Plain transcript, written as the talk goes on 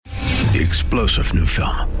The explosive new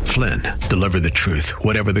film, Flynn, deliver the truth,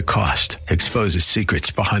 whatever the cost, exposes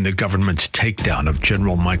secrets behind the government's takedown of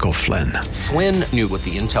General Michael Flynn. Flynn knew what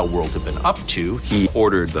the intel world had been up to. He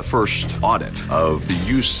ordered the first audit of the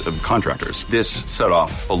use of contractors. This set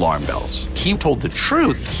off alarm bells. He told the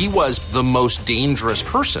truth. He was the most dangerous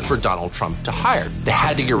person for Donald Trump to hire. They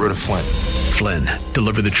had to get rid of Flynn. Flynn,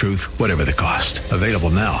 deliver the truth, whatever the cost. Available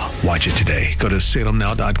now. Watch it today. Go to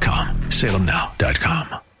salemnow.com.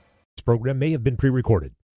 salemnow.com. This program may have been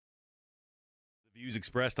pre-recorded. The views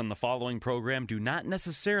expressed on the following program do not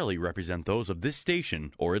necessarily represent those of this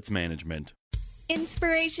station or its management.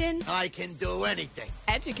 Inspiration. I can do anything.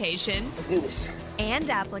 Education. Let's do this. And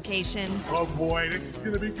application. Oh boy, this is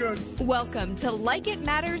going to be good. Welcome to Like It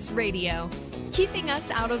Matters Radio. Keeping us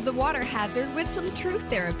out of the water hazard with some truth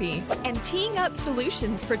therapy and teeing up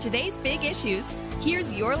solutions for today's big issues.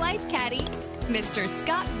 Here's your life caddy, Mr.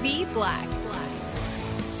 Scott V. Black.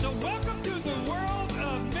 So welcome to the world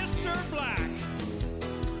of Mr. Black.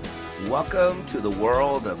 Welcome to the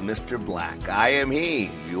world of Mr. Black. I am he,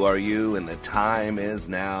 you are you, and the time is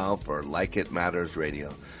now for Like It Matters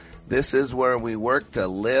Radio. This is where we work to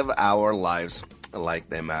live our lives like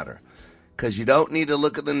they matter. Because you don't need to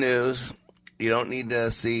look at the news. You don't need to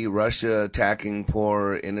see Russia attacking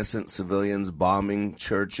poor innocent civilians, bombing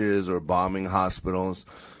churches or bombing hospitals,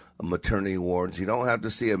 maternity wards. You don't have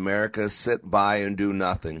to see America sit by and do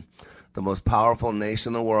nothing. The most powerful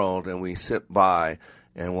nation in the world, and we sit by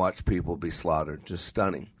and watch people be slaughtered. Just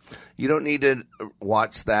stunning. You don't need to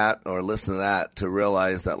watch that or listen to that to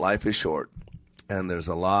realize that life is short and there's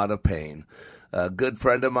a lot of pain. A good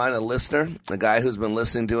friend of mine, a listener, a guy who's been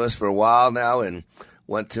listening to us for a while now and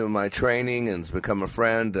went to my training and has become a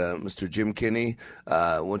friend, Mr. Jim Kinney.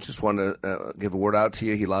 We just want to give a word out to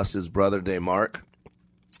you. He lost his brother, Mark.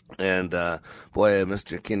 And, boy,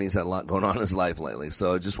 Mr. Kinney's had a lot going on in his life lately.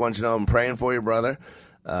 So I just want you to know I'm praying for you, brother.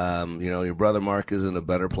 Your brother Mark is in a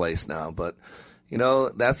better place now. But,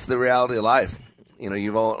 that's the reality of life.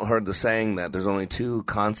 You've all heard the saying that there's only two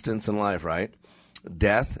constants in life, right?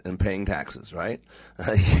 Death and paying taxes, right?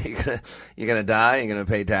 You're going to die, you're going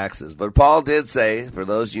to pay taxes. But Paul did say, for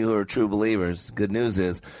those of you who are true believers, good news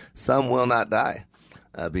is some will not die.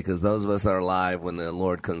 Because those of us that are alive when the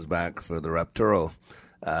Lord comes back for the rapturo,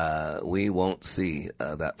 we won't see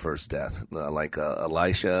that first death, like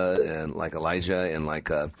Elijah and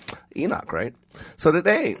like Enoch, right? So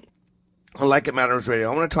today, on Like It Matters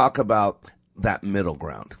Radio, I want to talk about that middle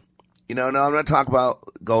ground. No, I'm going to talk about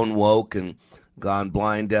going woke and gone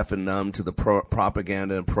blind, deaf, and numb to the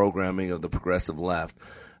propaganda and programming of the progressive left.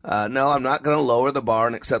 No, I'm not going to lower the bar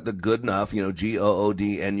and accept the good enough,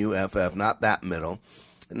 GOODNUFF, not that middle.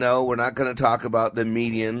 No, we're not going to talk about the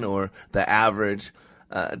median or the average.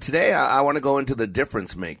 Today, I want to go into the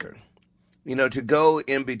difference maker, to go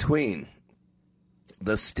in between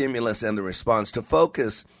the stimulus and the response, to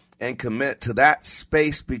focus and commit to that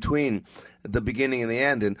space between the beginning and the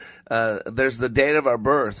end. And there's the date of our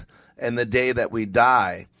birth and the day that we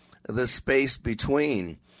die. The space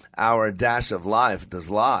between our dash of life does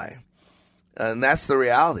lie. And that's the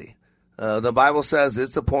reality. The Bible says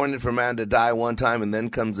it's appointed for man to die one time and then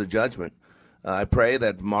comes the judgment. I pray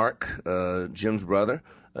that Mark, Jim's brother,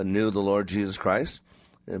 knew the Lord Jesus Christ,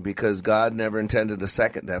 because God never intended a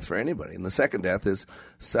second death for anybody. And the second death is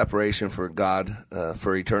separation for God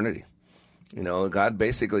for eternity. God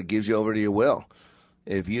basically gives you over to your will.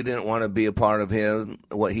 If you didn't want to be a part of him,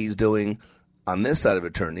 what he's doing on this side of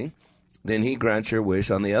eternity, then he grants your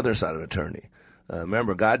wish on the other side of eternity.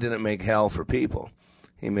 Remember, God didn't make hell for people.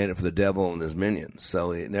 He made it for the devil and his minions.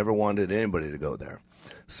 So he never wanted anybody to go there.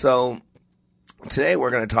 So today we're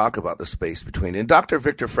going to talk about the space between. And Dr.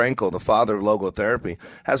 Viktor Frankl, the father of logotherapy,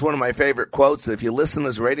 has one of my favorite quotes that if you listen to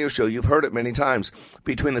this radio show, you've heard it many times.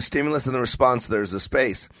 Between the stimulus and the response, there's a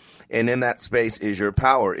space. And in that space is your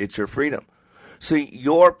power. It's your freedom. So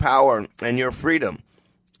your power and your freedom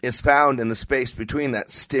is found in the space between that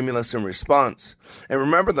stimulus and response. And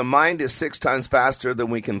remember, the mind is 6 times faster than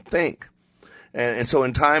we can think. And so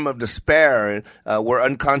in time of despair, we're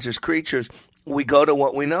unconscious creatures, we go to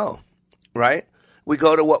what we know, right? We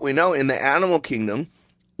go to what we know. In the animal kingdom,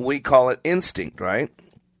 we call it instinct, right?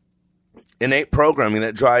 Innate programming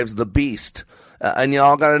that drives the beast. And you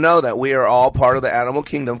all got to know that we are all part of the animal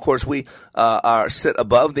kingdom. Of course, we sit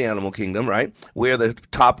above the animal kingdom, right? We are the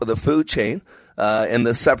top of the food chain. And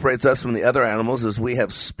this separates us from the other animals as we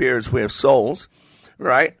have spirits, we have souls,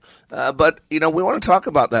 right? But we want to talk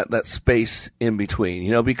about that space in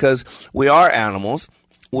between, because we are animals.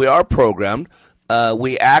 We are programmed.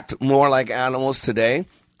 We act more like animals today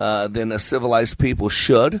than a civilized people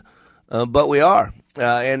should, but we are.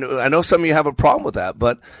 And I know some of you have a problem with that,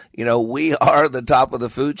 but, we are the top of the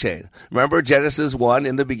food chain. Remember Genesis 1,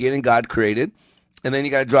 in the beginning God created, and then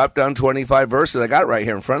you got to drop down 25 verses. I got it right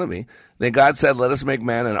here in front of me. Then God said, let us make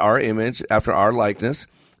man in our image, after our likeness,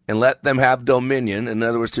 and let them have dominion, in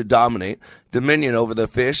other words, to dominate, dominion over the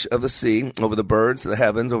fish of the sea, over the birds of the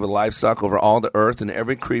heavens, over the livestock, over all the earth, and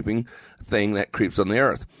every creeping thing that creeps on the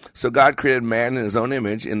earth. So God created man in his own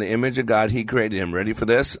image. In the image of God, he created him. Ready for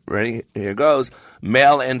this? Ready? Here goes.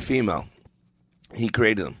 Male and female. He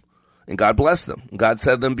created them. And God blessed them. God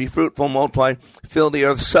said to them, be fruitful, multiply, fill the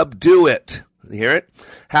earth, subdue it. You hear it?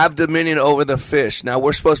 Have dominion over the fish. Now,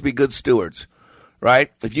 we're supposed to be good stewards,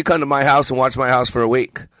 right? If you come to my house and watch my house for a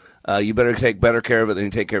week, you better take better care of it than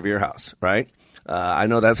you take care of your house, right? I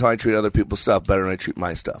know that's how I treat other people's stuff better than I treat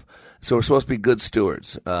my stuff. So we're supposed to be good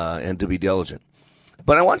stewards and to be diligent.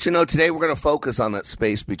 But I want you to know today we're going to focus on that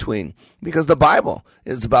space between, because the Bible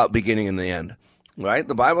is about beginning and the end, right?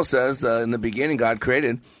 The Bible says in the beginning God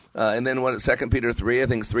created, and then what? 2 Peter 3, I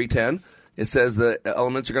think 3:10, it says the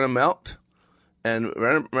elements are going to melt. And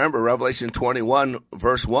remember Revelation 21,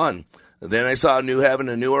 verse 1. Then I saw a new heaven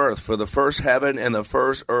and a new earth, for the first heaven and the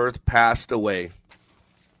first earth passed away.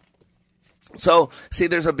 So, see,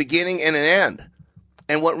 there's a beginning and an end.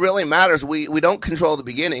 And what really matters, we don't control the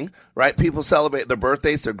beginning, right? People celebrate their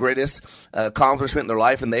birthdays, their greatest accomplishment in their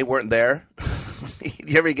life, and they weren't there.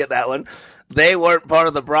 You ever get that one? They weren't part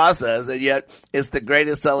of the process, and yet it's the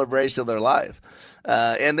greatest celebration of their life.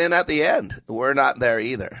 And then at the end, we're not there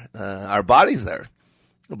either. Our body's there,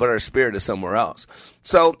 but our spirit is somewhere else.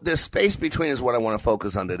 So this space between is what I want to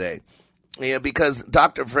focus on today. Because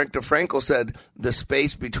Dr. Viktor Frankl said the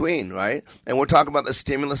space between, right? And we're talking about the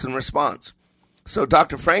stimulus and response. So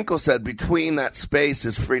Dr. Frankl said between that space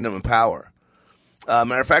is freedom and power.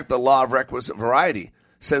 Matter of fact, the law of requisite variety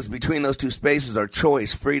says between those two spaces are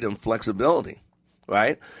choice, freedom, flexibility,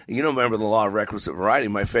 right? Remember the law of requisite variety,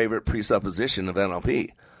 my favorite presupposition of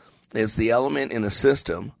NLP. Is the element in a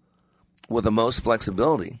system with the most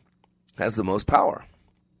flexibility has the most power.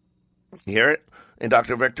 You hear it? And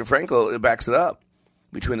Dr. Viktor Frankl, it backs it up.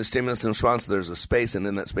 Between the stimulus and response, there's a space, and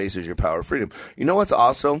in that space is your power of freedom. You know what's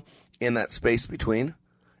also in that space between?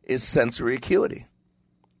 Is sensory acuity.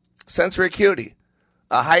 Sensory acuity.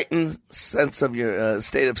 A heightened sense of your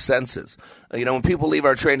state of senses. When people leave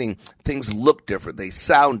our training, things look different. They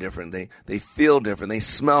sound different. They feel different. They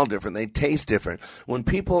smell different. They taste different. When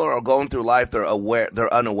people are going through life,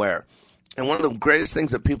 they're unaware. And one of the greatest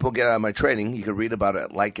things that people get out of my training, you can read about it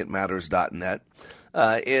at likeitmatters.net,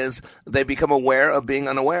 is they become aware of being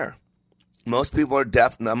unaware. Most people are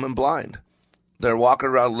deaf, dumb, and blind. They're walking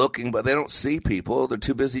around looking, but they don't see people. They're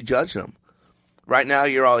too busy judging them. Right now,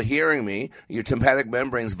 you're all hearing me. Your tympanic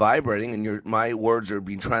membrane's vibrating, and my words are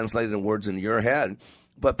being translated in words in your head.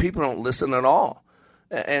 But people don't listen at all.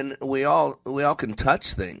 And we all can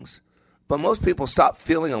touch things. But most people stopped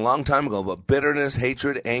feeling a long time ago about bitterness,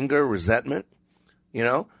 hatred, anger, resentment,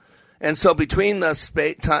 And so between the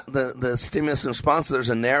stimulus and response, there's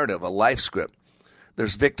a narrative, a life script.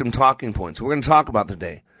 There's victim talking points. We're going to talk about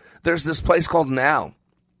today. There's this place called now.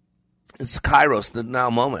 It's Kairos, the now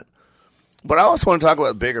moment. But I also want to talk about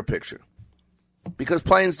the bigger picture. Because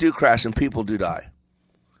planes do crash and people do die.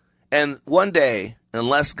 And one day,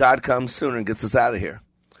 unless God comes sooner and gets us out of here,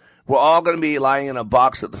 we're all going to be lying in a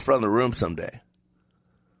box at the front of the room someday.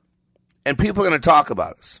 And people are going to talk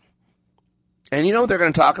about us. And you know what they're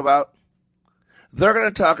going to talk about? They're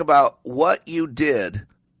going to talk about what you did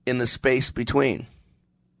in the space between.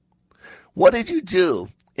 What did you do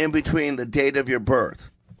in between the date of your birth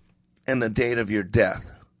and the date of your death?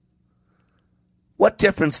 What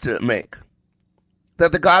difference did it make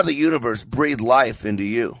that the God of the universe breathed life into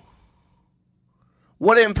you?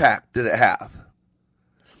 What impact did it have?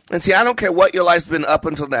 And see, I don't care what your life's been up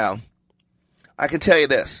until now. I can tell you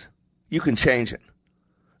this. You can change it.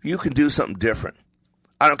 You can do something different.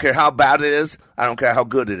 I don't care how bad it is. I don't care how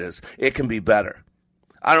good it is. It can be better.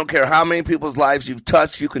 I don't care how many people's lives you've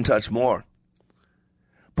touched. You can touch more.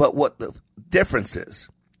 But what the difference is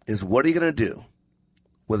what are you going to do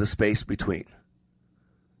with the space between?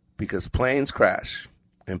 Because planes crash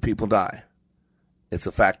and people die. It's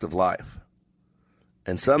a fact of life.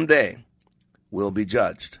 And someday, we'll be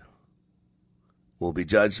judged. We'll be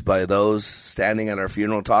judged by those standing at our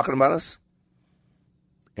funeral talking about us.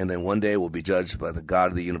 And then one day we'll be judged by the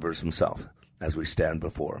God of the universe himself as we stand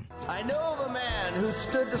before him. I know of a man who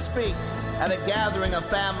stood to speak at a gathering of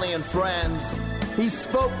family and friends. He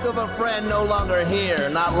spoke of a friend no longer here,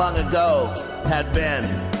 not long ago, had been.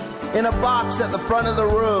 In a box at the front of the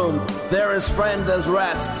room, there his friend does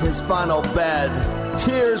rest, his final bed.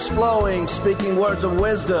 Tears flowing, speaking words of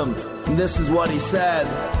wisdom, And this is what he said.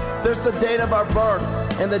 There's the date of our birth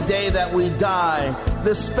and the day that we die.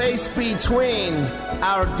 The space between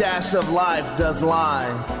our dash of life does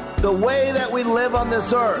lie. The way that we live on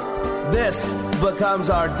this earth, this becomes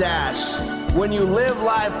our dash. When you live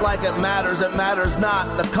life like it matters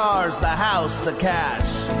not the cars, the house, the cash.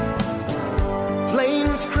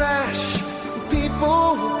 Planes crash,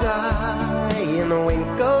 people die in the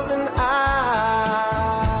wink of an eye.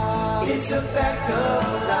 It's a fact of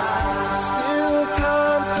life. Still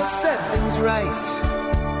time to set things right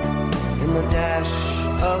in the dash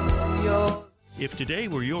of your... If today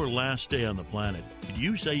were your last day on the planet, could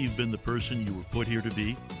you say you've been the person you were put here to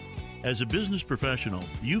be? As a business professional,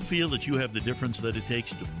 do you feel that you have the difference that it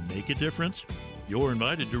takes to make a difference? You're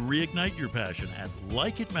invited to reignite your passion at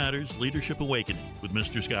Like It Matters Leadership Awakening with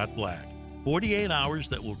Mr. Scott Black. 48 hours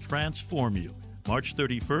that will transform you. March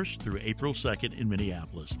 31st through April 2nd in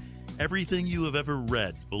Minneapolis. Everything you have ever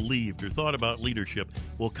read, believed, or thought about leadership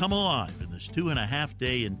will come alive in this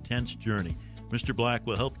 2.5-day intense journey. Mr. Black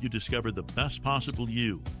will help you discover the best possible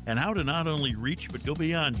you and how to not only reach but go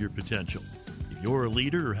beyond your potential. If you're a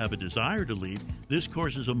leader or have a desire to lead, this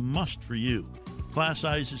course is a must for you. Class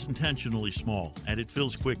size is intentionally small and it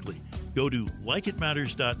fills quickly. Go to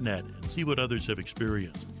likeitmatters.net and see what others have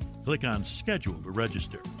experienced. Click on Schedule to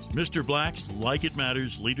register. Mr. Black's Like It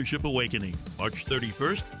Matters Leadership Awakening, March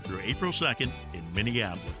 31st through April 2nd in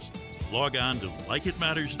Minneapolis. Log on to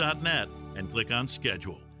likeitmatters.net and click on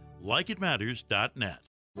Schedule. likeitmatters.net.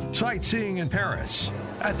 Sightseeing in Paris,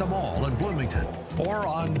 at the mall in Bloomington, or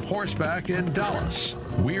on horseback in Dallas.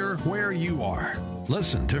 We're where you are.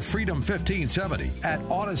 Listen to Freedom 1570 at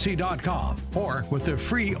Odyssey.com or with the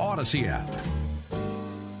free Odyssey app.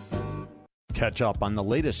 Catch up on the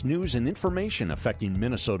latest news and information affecting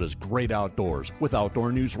Minnesota's great outdoors with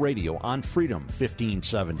Outdoor News Radio on Freedom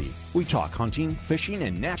 1570. We talk hunting, fishing,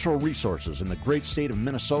 and natural resources in the great state of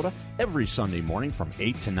Minnesota every Sunday morning from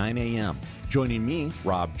 8 to 9 a.m. Joining me,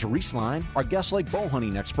 Rob Drieslein, our guests like bow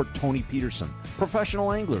hunting expert Tony Peterson,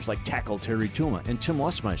 professional anglers like Tackle Terry Tuma and Tim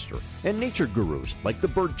Lesmeister, and nature gurus like the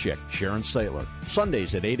Bird Chick, Sharon Saitler.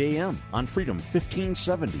 Sundays at 8 a.m. on Freedom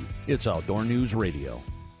 1570. It's Outdoor News Radio.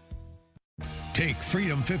 Take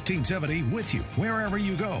Freedom 1570 with you wherever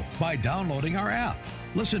you go by downloading our app.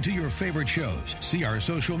 Listen to your favorite shows, see our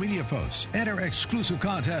social media posts, enter exclusive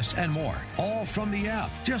contests, and more. All from the app.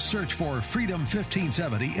 Just search for Freedom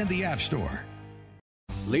 1570 in the App Store.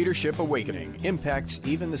 Leadership Awakening impacts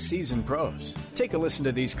even the seasoned pros. Take a listen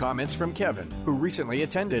to these comments from Kevin, who recently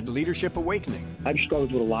attended Leadership Awakening. I've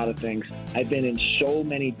struggled with a lot of things. I've been in so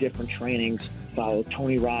many different trainings, followed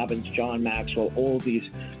Tony Robbins, John Maxwell, all these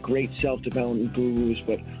great self-development gurus,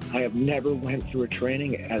 but I have never went through a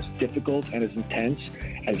training as difficult and as intense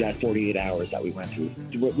as that 48 hours that we went through.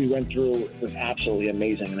 What we went through was absolutely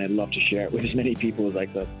amazing, and I'd love to share it with as many people as I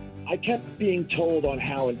could. I kept being told on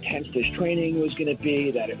how intense this training was going to be,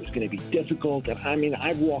 that it was going to be difficult. And I mean,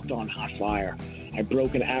 I've walked on hot fire. I've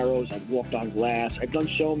broken arrows. I've walked on glass. I've done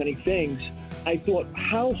so many things. I thought,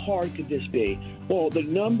 how hard could this be? Well, the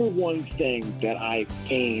number one thing that I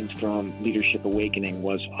gained from Leadership Awakening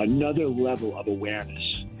was another level of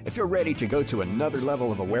awareness. If you're ready to go to another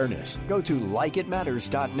level of awareness, go to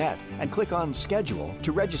likeitmatters.net and click on Schedule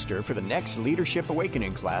to register for the next Leadership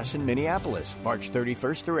Awakening class in Minneapolis, March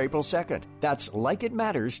 31st through April 2nd. That's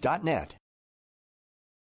likeitmatters.net.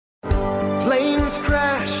 Planes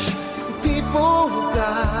crash, people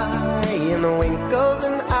die in the wink of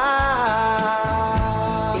an eye.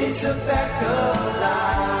 It's a fact of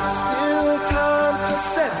life. Still time to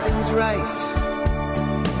set things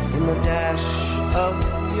right in the dash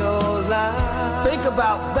of your life. Think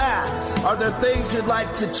about that. Are there things you'd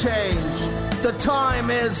like to change? The time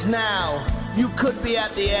is now. You could be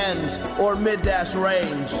at the end or mid-dash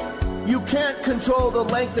range. You can't control the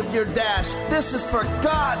length of your dash. This is for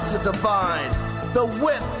God to define. The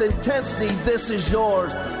width, intensity, this is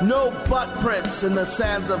yours. No butt prints in the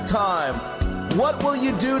sands of time. What will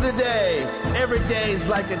you do today? Every day's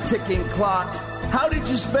like a ticking clock. How did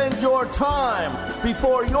you spend your time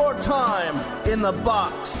before your time in the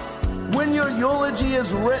box? When your eulogy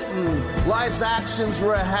is written, life's actions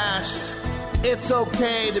rehashed, it's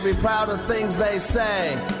okay to be proud of things they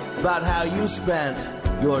say about how you spent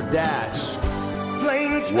your dash.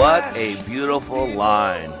 What a beautiful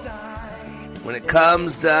line. When it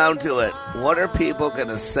comes down to it, what are people going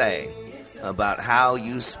to say about how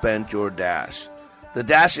you spent your dash? The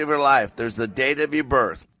dash of your life, there's the date of your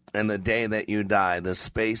birth and the day that you die. The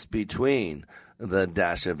space between the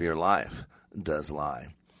dash of your life does lie.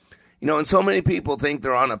 You know, and so many people think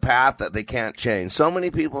they're on a path that they can't change. So many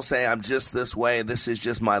people say, I'm just this way. This is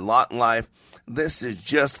just my lot in life. This is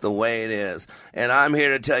just the way it is. And I'm here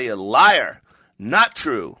to tell you, liar, not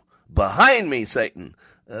true. Behind me, Satan.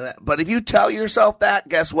 But if you tell yourself that,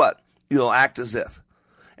 guess what? You'll act as if.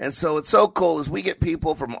 And so it's so cool as we get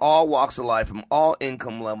people from all walks of life, from all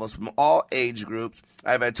income levels, from all age groups.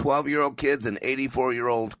 I've had 12-year-old kids and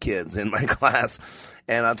 84-year-old kids in my class.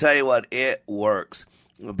 And I'll tell you what, it works.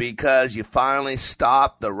 Because you finally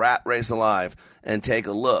stop the rat race alive and take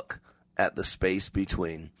a look at the space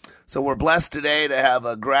between. So we're blessed today to have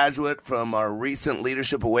a graduate from our recent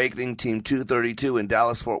Leadership Awakening, Team 232 in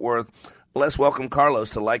Dallas-Fort Worth. Let's welcome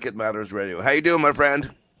Carlos to Like It Matters Radio. How you doing, my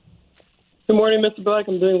friend? Good morning, Mr. Black.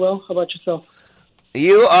 I'm doing well. How about yourself?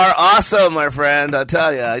 You are awesome, my friend. I'll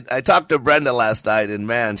tell you. I talked to Brenda last night, and,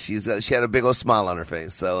 man, she had a big old smile on her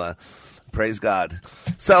face. So, praise God.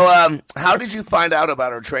 So how did you find out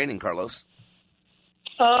about our training, Carlos?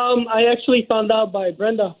 I actually found out by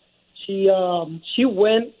Brenda. She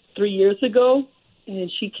went 3 years ago,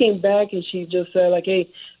 and she came back, and she just said, like, hey,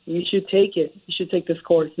 you should take it. You should take this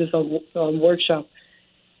course, this workshop.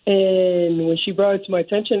 And when she brought it to my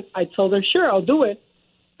attention, I told her, sure, I'll do it.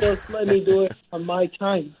 Just let me do it on my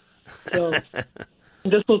time. So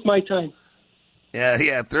this was my time.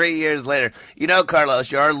 Yeah, 3 years later. You know,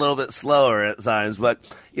 Carlos, you are a little bit slower at times, but,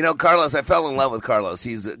 you know, Carlos, I fell in love with Carlos.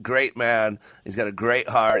 He's a great man. He's got a great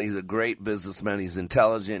heart. He's a great businessman. He's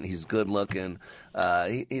intelligent. He's good-looking.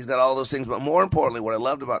 He's got all those things. But more importantly, what I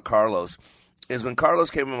loved about Carlos is when Carlos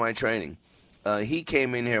came in my training, he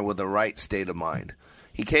came in here with the right state of mind.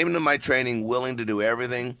 He came into my training willing to do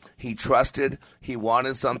everything. He trusted. He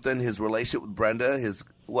wanted something. His relationship with Brenda,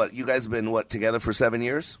 you guys have been, together for 7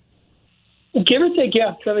 years? Give or take,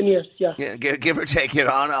 7 years, yeah. Give or take, on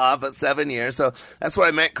and off at 7 years. So that's what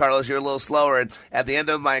I meant, Carlos. You're a little slower. And at the end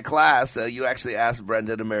of my class, you actually asked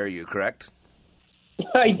Brenda to marry you, correct?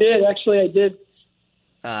 I did. Actually, I did.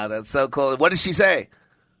 That's so cool. What did she say?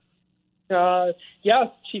 Yeah,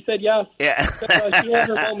 she said yes. Yeah. She had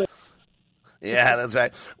her moment. Yeah, that's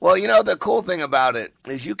right. Well, you know, the cool thing about it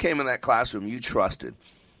is you came in that classroom, you trusted.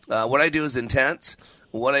 What I do is intense.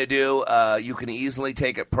 What I do, you can easily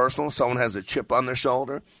take it personal. If someone has a chip on their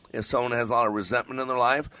shoulder, if someone has a lot of resentment in their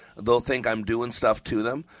life, they'll think I'm doing stuff to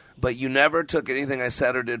them. But you never took anything I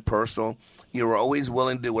said or did personal. You were always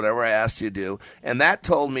willing to do whatever I asked you to do. And that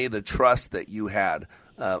told me the trust that you had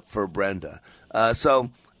for Brenda.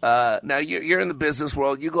 Now you're in the business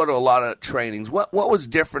world. You go to a lot of trainings. What was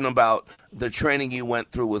different about the training you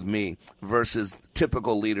went through with me versus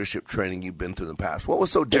typical leadership training you've been through in the past? What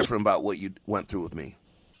was so different about what you went through with me?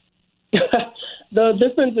 The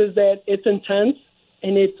difference is that it's intense,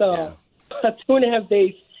 and it's a 2.5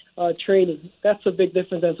 days training. That's a big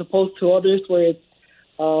difference as opposed to others where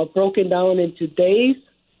it's broken down into days,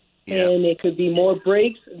 and it could be more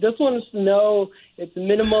breaks. This one is it's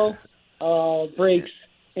minimal breaks,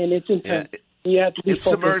 and it's intense. You have to be it's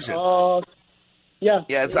focused. Submersion.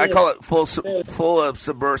 I call it full of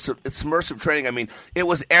submersive. It's submersive training. I mean, it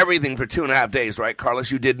was everything for 2.5 days, right,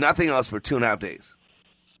 Carlos? You did nothing else for 2.5 days.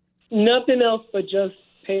 Nothing else but just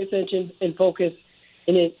pay attention and focus,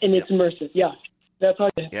 and it's immersive. Yeah, that's how.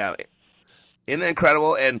 Yeah, isn't that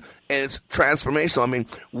incredible? And it's transformational. I mean,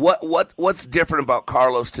 what's different about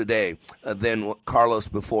Carlos today than Carlos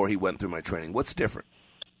before he went through my training? What's different?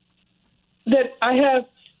 That I have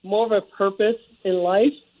more of a purpose in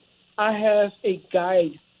life. I have a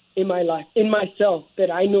guide in my life, in myself, that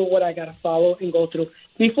I know what I got to follow and go through.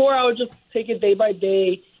 Before, I would just take it day by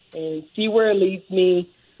day and see where it leads me.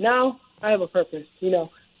 Now, I have a purpose. You know,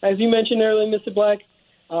 as you mentioned earlier, Mr. Black,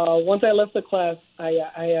 once I left the class, I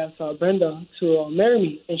asked Brenda to marry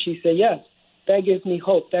me, and she said yes. That gives me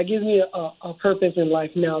hope. That gives me a purpose in life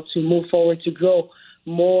now to move forward, to grow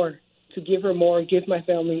more, to give her more, give my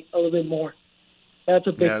family a little bit more. That's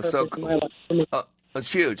a big purpose in my life for me. It's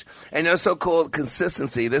huge. And it's so cool,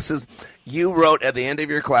 consistency. You wrote at the end of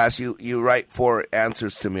your class, you write 4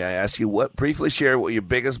 answers to me. I asked you, briefly share what your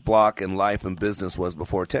biggest block in life and business was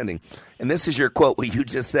before attending. And this is your quote, what you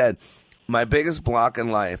just said. My biggest block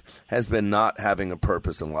in life has been not having a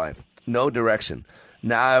purpose in life. No direction.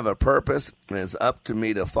 Now I have a purpose, and it's up to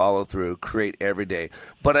me to follow through, create every day.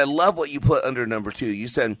 But I love what you put under number 2. You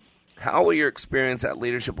said, how will your experience at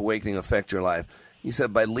Leadership Awakening affect your life? You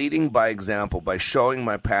said, by leading by example, by showing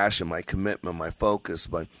my passion, my commitment, my focus,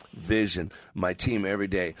 my vision, my team every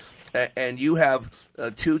day. And you have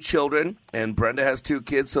 2 children, and Brenda has 2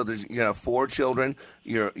 kids, so you have 4 children.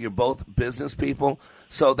 You're both business people.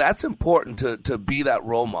 So that's important to be that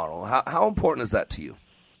role model. How important is that to you?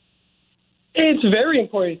 It's very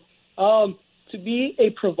important. to be a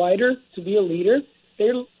provider, to be a leader,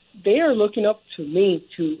 they are looking up to me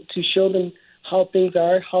to show them how things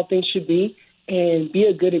are, how things should be, and be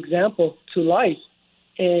a good example to life.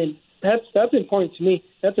 And that's important to me.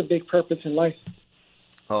 That's a big purpose in life.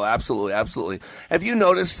 Oh, absolutely, absolutely. Have you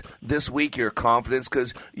noticed this week your confidence?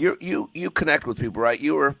 Because you connect with people, right?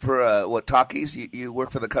 You work for Takis? You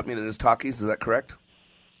work for the company that does Takis. Is that correct?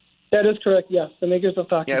 That is correct. Yes, the makers of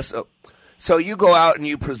Takis. Yes. So you go out and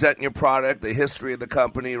you present your product, the history of the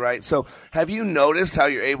company, right? So have you noticed how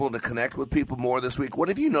you're able to connect with people more this week? What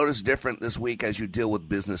have you noticed different this week as you deal with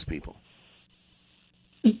business people?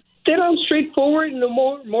 That I'm straightforward and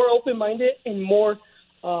more open-minded and more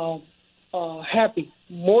happy,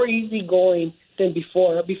 more easygoing than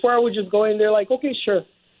before. Before I would just go in there like, okay, sure.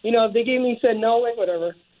 If they gave me said no, like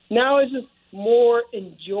whatever. Now it's just more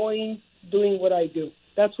enjoying doing what I do.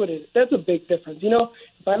 That's what it is. That's a big difference.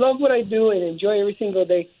 If I love what I do and enjoy every single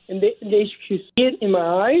day, and they see it in my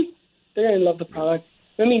eyes, they're going to love the product.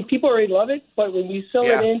 I mean, people already love it, but when you sell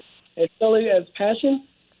it in and sell it as passion,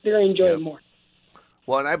 they're going to enjoy it more.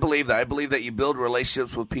 Well, and I believe that. I believe that you build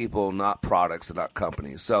relationships with people, not products and not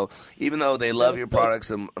companies. So even though they love your products,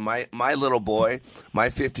 and my little boy, my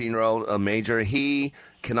 15-year-old Major, he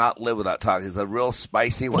cannot live without Takis. He's a real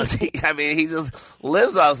spicy one. He just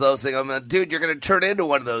lives off those things. I'm like, dude, you're going to turn into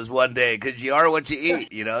one of those one day because you are what you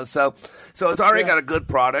eat, So it's already got a good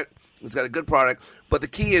product. It's got a good product. But the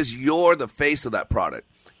key is you're the face of that product.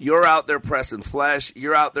 You're out there pressing flesh.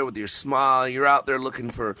 You're out there with your smile. You're out there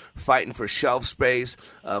fighting for shelf space,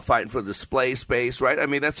 fighting for display space, right? I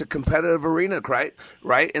mean, that's a competitive arena,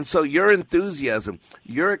 right? And so your enthusiasm,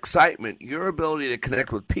 your excitement, your ability to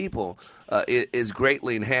connect with people is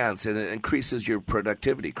greatly enhanced, and it increases your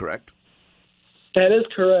productivity, correct? That is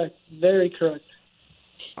correct. Very correct.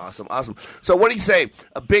 Awesome. So what do you say,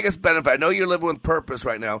 biggest benefit? I know you're living with purpose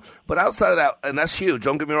right now, but outside of that, and that's huge,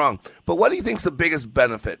 don't get me wrong, but what do you think is the biggest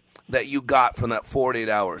benefit that you got from that 48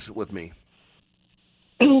 hours with me?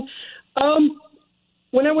 When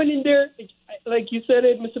I went in there, like you said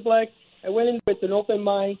it, Mr. Black, I went in with an open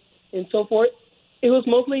mind and so forth. It was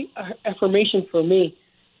mostly affirmation for me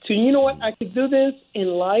to, I could do this in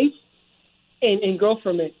life and grow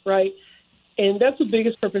from it, right? And that's the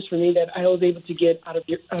biggest purpose for me that I was able to get out of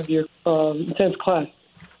your intense class.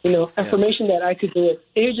 Affirmation that I could do it.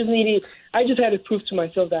 I just had to prove to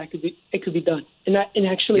myself that it could be done, and I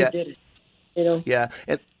actually did it. Yeah,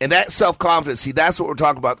 and that self-confidence. See, that's what we're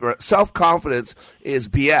talking about. Self-confidence is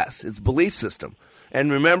BS. It's belief system.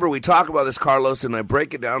 And remember, we talk about this, Carlos, and I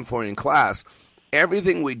break it down for you in class.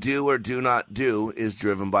 Everything we do or do not do is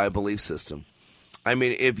driven by a belief system. I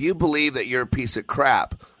mean, if you believe that you're a piece of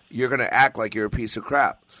crap, you're going to act like you're a piece of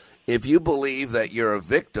crap. If you believe that you're a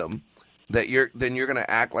victim, then you're going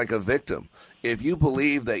to act like a victim. If you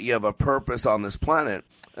believe that you have a purpose on this planet,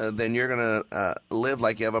 then you're going to live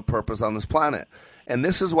like you have a purpose on this planet. And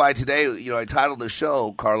this is why today, I titled the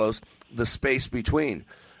show, Carlos, The Space Between,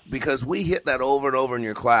 because we hit that over and over in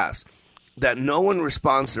your class, that no one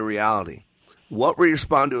responds to reality. What we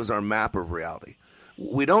respond to is our map of reality.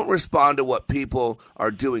 We don't respond to what people are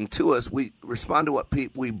doing to us. We respond to what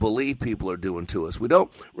we believe people are doing to us. We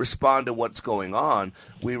don't respond to what's going on.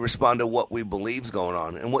 We respond to what we believe is going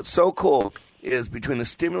on. And what's so cool is between the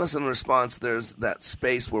stimulus and the response, there's that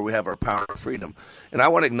space where we have our power of freedom. And I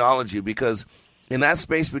want to acknowledge you because in that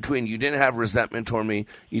space between, you didn't have resentment toward me.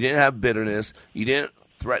 You didn't have bitterness. You didn't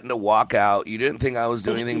threaten to walk out. You didn't think I was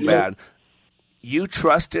doing anything bad. You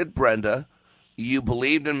trusted Brenda. You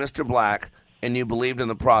believed in Mr. Black. And you believed in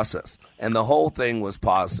the process, and the whole thing was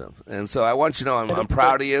positive. And so I want you to know I'm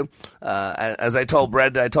proud of you. As I told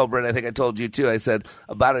Brenda, I think I told you too, I said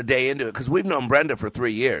about a day into it, because we've known Brenda for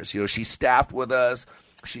 3 years. She staffed with us.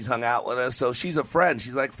 She's hung out with us. So she's a friend.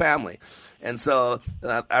 She's like family. And so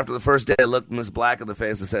after the first day, I looked Ms. Black in the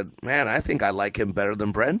face and said, man, I think I like him better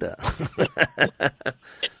than Brenda.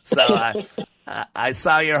 So I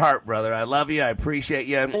saw your heart, brother. I love you. I appreciate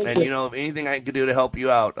you. And, if anything I can do to help you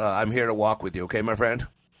out, I'm here to walk with you. Okay, my friend?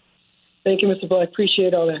 Thank you, Mr. Black.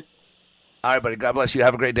 Appreciate all that. All right, buddy. God bless you.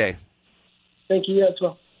 Have a great day. Thank you. You as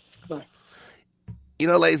well. Bye.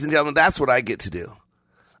 Ladies and gentlemen, that's what I get to do.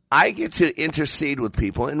 I get to intercede with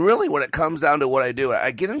people. And really, when it comes down to what I do,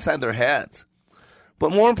 I get inside their heads.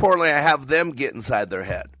 But more importantly, I have them get inside their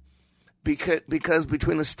head. Because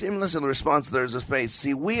between the stimulus and the response, there's a space.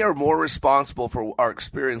 See, we are more responsible for our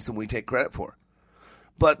experience than we take credit for.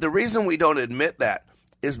 But the reason we don't admit that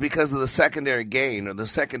is because of the secondary gain or the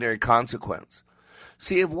secondary consequence.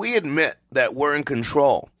 See, if we admit that we're in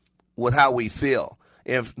control with how we feel,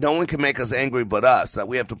 if no one can make us angry but us, that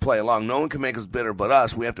we have to play along, no one can make us bitter but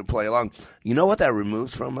us, we have to play along, you know what that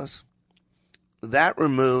removes from us? that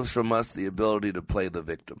removes from us the ability to play the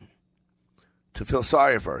victim, to feel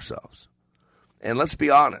sorry for ourselves. And let's be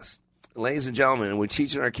honest, ladies and gentlemen, and we're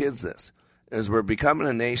teaching our kids this, is we're becoming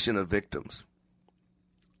a nation of victims.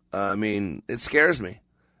 I mean, it scares me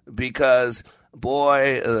because,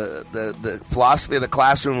 boy, the philosophy of the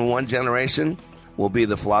classroom in one generation will be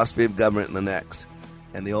the philosophy of government in the next.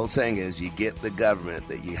 And the old saying is, you get the government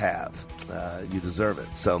that you have. You deserve it.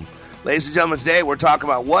 So, ladies and gentlemen, today we're talking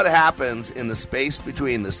about what happens in the space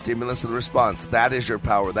between the stimulus and the response. That is your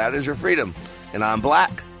power. That is your freedom. And I'm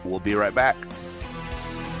Black. We'll be right back.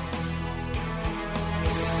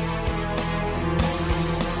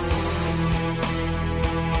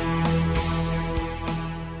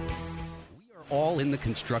 All in the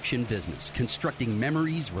construction business, constructing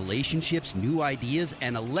memories, relationships, new ideas,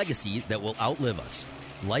 and a legacy that will outlive us.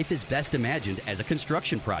 Life is best imagined as a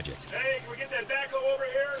construction project. Hey, can we get that backhoe over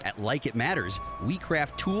here? At Like It Matters, we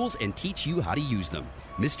craft tools and teach you how to use them.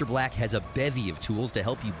 Mr. Black has a bevy of tools to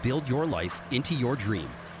help you build your life into your dream.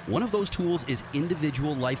 One of those tools is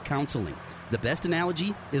individual life counseling. The best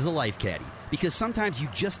analogy is a life caddy, because sometimes you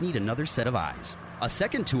just need another set of eyes. A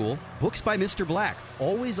second tool, Books by Mr. Black,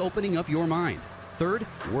 always opening up your mind. Third,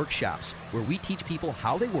 workshops, where we teach people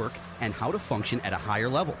how they work and how to function at a higher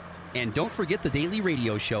level. And don't forget the daily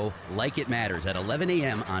radio show, Like It Matters, at 11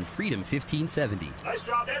 a.m. on Freedom 1570. Nice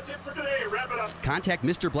job. That's it for today. Wrap it up. Contact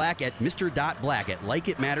Mr. Black at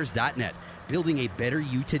mr.black@likeitmatters.net. Building a better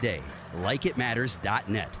you today.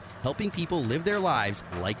 Likeitmatters.net. Helping people live their lives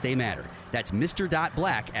like they matter. That's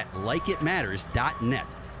mr.black@likeitmatters.net.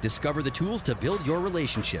 Discover the tools to build your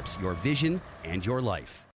relationships, your vision, and your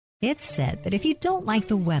life. It's said that if you don't like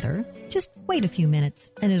the weather, just wait a few minutes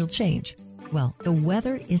and it'll change. Well, the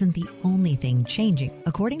weather isn't the only thing changing.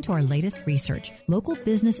 According to our latest research, local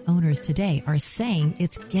business owners today are saying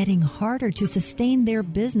it's getting harder to sustain their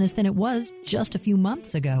business than it was just a few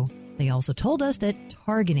months ago. They also told us that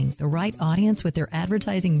targeting the right audience with their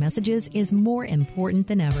advertising messages is more important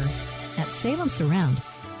than ever. At Salem Surround,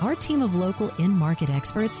 our team of local in-market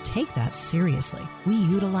experts take that seriously. We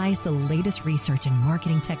utilize the latest research in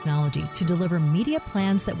marketing technology to deliver media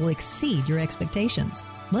plans that will exceed your expectations.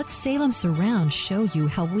 Let Salem Surround show you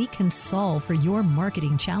how we can solve for your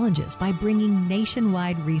marketing challenges by bringing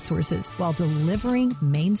nationwide resources while delivering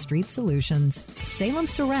Main Street solutions. Salem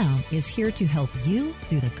Surround is here to help you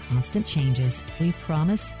through the constant changes. We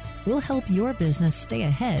promise we'll help your business stay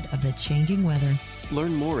ahead of the changing weather.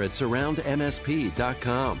 Learn more at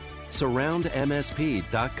surroundmsp.com.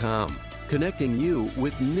 Surroundmsp.com. Connecting you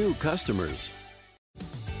with new customers.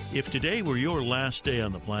 If today were your last day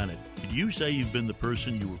on the planet, could you say you've been the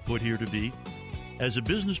person you were put here to be? As a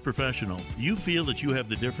business professional, you feel that you have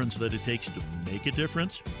the difference that it takes to make a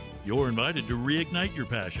difference? You're invited to reignite your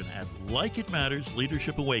passion at Like It Matters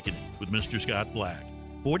Leadership Awakening with Mr. Scott Black.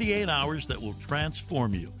 48 hours that will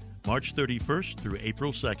transform you. March 31st through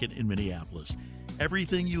April 2nd in Minneapolis.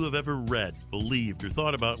 Everything you have ever read, believed, or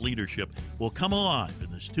thought about leadership will come alive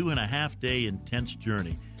in this 2.5-day intense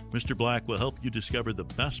journey. Mr. Black will help you discover the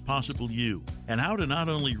best possible you and how to not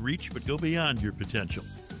only reach but go beyond your potential.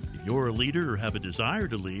 If you're a leader or have a desire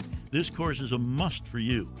to lead, this course is a must for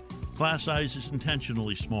you. Class size is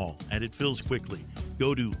intentionally small and it fills quickly.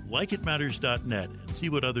 Go to likeitmatters.net and see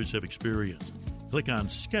what others have experienced. Click on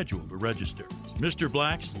Schedule to register. Mr.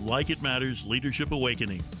 Black's Like It Matters Leadership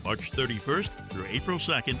Awakening, March 31st through April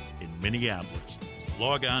 2nd in Minneapolis.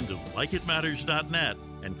 Log on to likeitmatters.net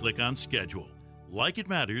and click on Schedule.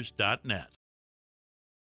 likeitmatters.net.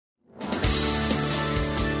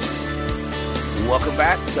 Welcome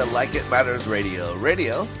back to Like It Matters Radio.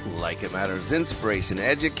 Radio, like it matters, inspiration,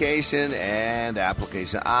 education, and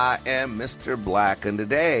application. I am Mr. Black, and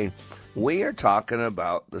today we are talking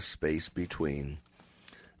about the space between.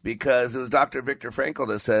 Because it was Dr. Viktor Frankl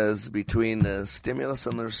that says between the stimulus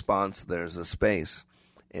and the response, there's a space.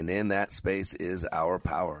 And in that space is our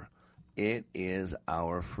power. It is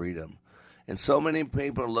our freedom. And so many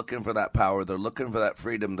people are looking for that power. They're looking for that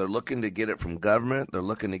freedom. They're looking to get it from government. They're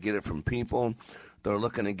looking to get it from people. They're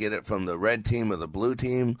looking to get it from the red team or the blue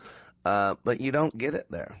team. But you don't get it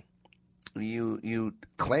there. You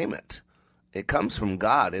claim it. It comes from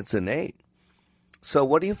God. It's innate. So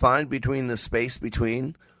what do you find between the space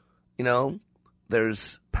between? You know,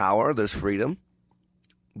 there's power, there's freedom,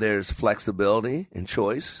 there's flexibility and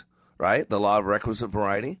choice, right? The law of requisite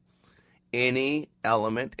variety. Any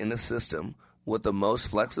element in the system with the most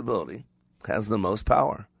flexibility has the most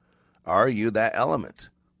power. Are you that element?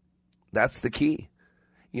 That's the key.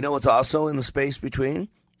 You know what's also in the space between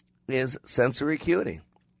is sensory acuity.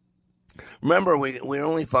 Remember, we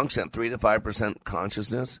only function at 3 to 5%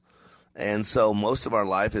 consciousness. And so most of our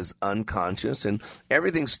life is unconscious, and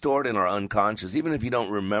everything's stored in our unconscious. Even if you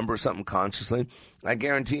don't remember something consciously, I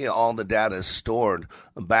guarantee you all the data is stored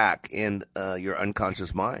back in your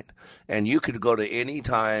unconscious mind. And you could go to any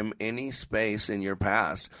time, any space in your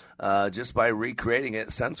past just by recreating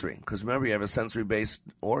it sensory. Because remember, you have a sensory-based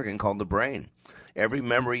organ called the brain. Every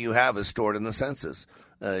memory you have is stored in the senses.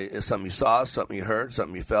 It's something you saw, something you heard,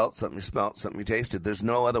 something you felt, something you smelt, something you tasted. There's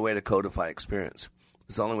no other way to codify experience.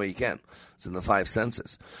 It's the only way you can. It's in the 5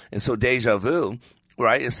 senses. And so deja vu,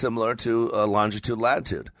 right, is similar to longitude,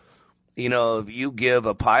 latitude. You know, if you give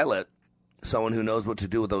a pilot, someone who knows what to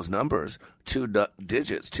do with those numbers, 2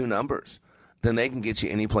 digits, 2 numbers, then they can get you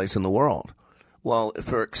any place in the world. Well,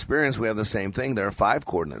 for experience, we have the same thing. There are 5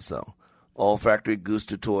 coordinates, though. Olfactory,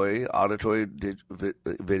 gustatory, auditory,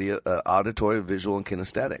 auditory, visual, and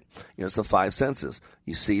kinesthetic. You know, it's the 5 senses.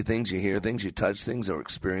 You see things, you hear things, you touch things or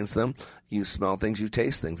experience them. You smell things, you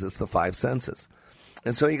taste things. It's the 5 senses.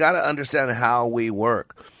 And so you got to understand how we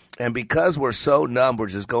work. And because we're so numb, we're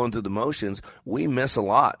just going through the motions, we miss a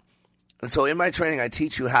lot. And so in my training, I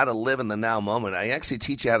teach you how to live in the now moment. I actually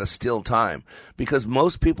teach you how to still time, because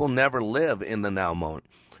most people never live in the now moment.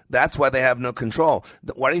 That's why they have no control.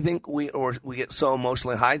 Why do you think we get so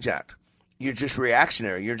emotionally hijacked? You're just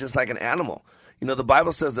reactionary. You're just like an animal. You know, the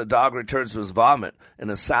Bible says a dog returns to his vomit,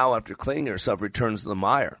 and a sow, after cleaning herself, returns to the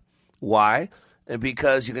mire. Why?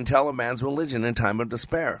 Because you can tell a man's religion in time of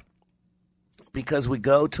despair. Because we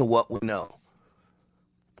go to what we know.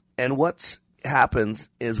 And what happens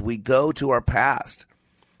is we go to our past.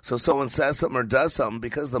 So someone says something or does something,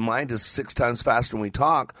 because the mind is 6 times faster when we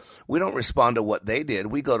talk, we don't respond to what they did.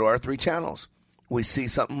 We go to our 3 channels. We see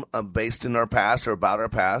something based in our past or about our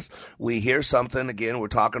past. We hear something, again, we're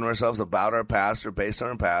talking to ourselves about our past or based on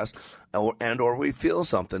our past, or we feel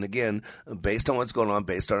something, again, based on what's going on,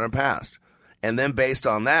 based on our past. And then based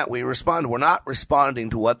on that, we respond. We're not responding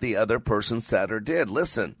to what the other person said or did.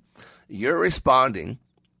 Listen, you're responding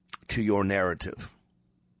to your narrative.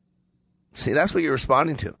 See, that's what you're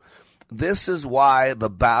responding to. This is why the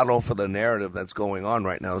battle for the narrative that's going on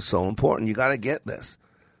right now is so important. You got to get this.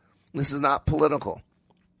 This is not political.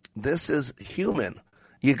 This is human.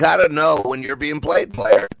 You got to know when you're being played,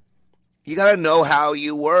 player. You got to know how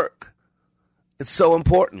you work. It's so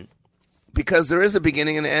important, because there is a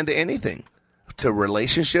beginning and an end to anything, to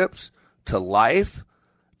relationships, to life,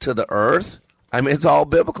 to the earth. I mean, it's all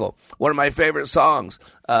biblical. One of my favorite songs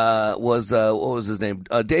was, what was his name?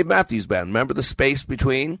 Dave Matthews Band. Remember The Space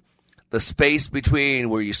Between? The space between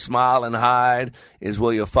where you smile and hide is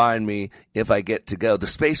where you'll find me if I get to go. The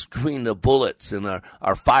space between the bullets in our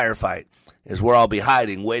firefight is where I'll be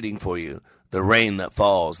hiding, waiting for you. The rain that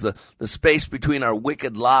falls. The space between our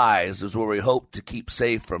wicked lies is where we hope to keep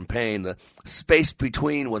safe from pain. The space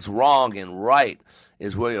between what's wrong and right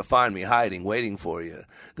is where you'll find me hiding, waiting for you.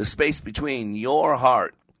 The space between your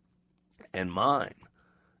heart and mine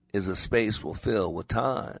is a space we'll fill with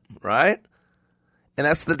time, right? And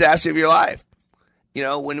that's the dash of your life. You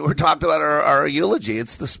know, when we're talking about our eulogy,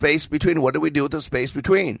 it's the space between. What do we do with the space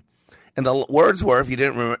between? And the words were, if you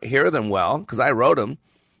didn't hear them well, because I wrote them,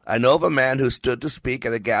 I know of a man who stood to speak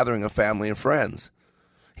at a gathering of family and friends.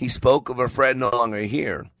 He spoke of a friend no longer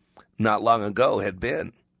here, not long ago had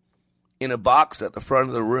been. In a box at the front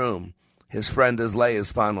of the room, his friend does lay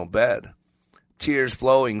his final bed, tears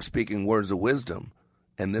flowing, speaking words of wisdom,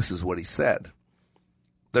 and this is what he said.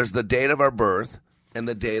 There's the date of our birth and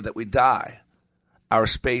the day that we die. Our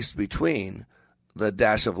space between, the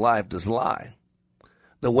dash of life does lie.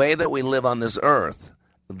 The way that we live on this earth,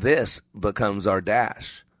 this becomes our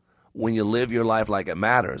dash. When you live your life like it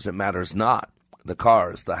matters not. The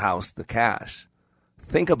cars, the house, the cash.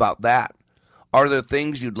 Think about that. Are there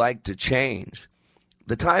things you'd like to change?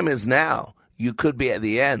 The time is now. You could be at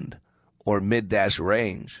the end or mid-dash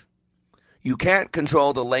range. You can't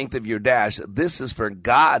control the length of your dash. This is for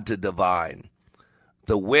God to divine.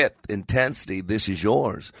 The width, intensity, this is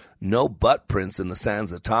yours. No butt prints in the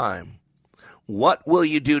sands of time. What will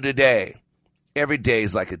you do today? Every day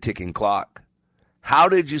is like a ticking clock. How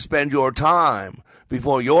did you spend your time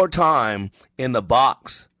before your time in the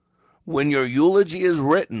box? When your eulogy is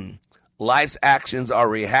written, life's actions are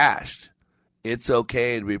rehashed. It's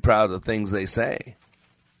okay to be proud of the things they say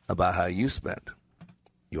about how you spent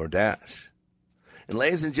your dash. And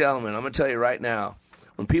ladies and gentlemen, I'm going to tell you right now,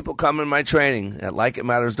 when people come in my training at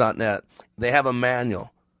likeitmatters.net, they have a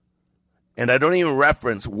manual. And I don't even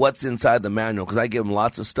reference what's inside the manual because I give them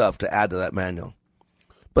lots of stuff to add to that manual.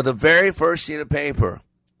 But the very first sheet of paper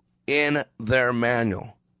in their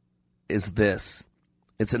manual is this.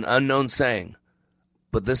 It's an unknown saying,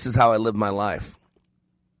 but this is how I live my life.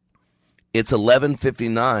 It's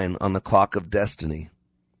 11:59 on the clock of destiny,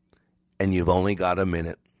 and you've only got a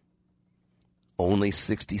minute. Only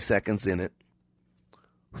 60 seconds in it.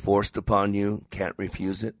 Forced upon you, can't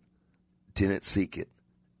refuse it. Didn't seek it,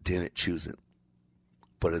 didn't choose it.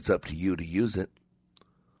 But it's up to you to use it.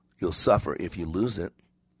 You'll suffer if you lose it.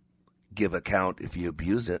 Give account if you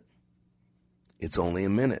abuse it. It's only a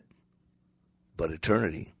minute, but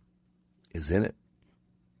eternity is in it.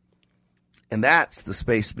 And that's the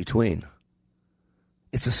space between.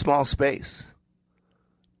 It's a small space,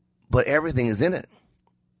 but everything is in it.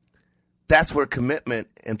 That's where commitment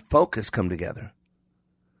and focus come together.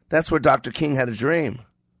 That's where Dr. King had a dream.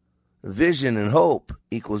 Vision and hope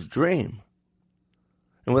equals dream.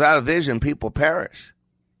 And without a vision, people perish.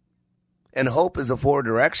 And hope is a forward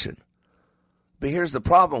direction. But here's the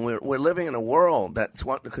problem. We're living in a world that's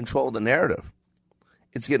wanting to control the narrative.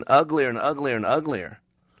 It's getting uglier and uglier and uglier.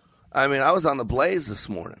 I mean, I was on the Blaze this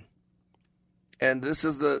morning. And this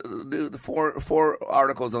is the four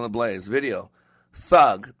articles on the Blaze. Video.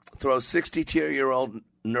 Thug throws 62-year-old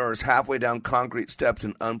nurse halfway down concrete steps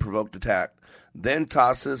in unprovoked attack. Then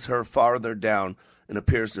tosses her farther down and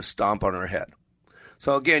appears to stomp on her head.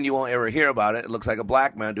 So again, you won't ever hear about it. It looks like a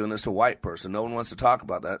black man doing this to a white person. No one wants to talk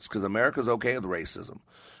about that. It's because America's okay with racism,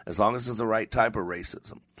 as long as it's the right type of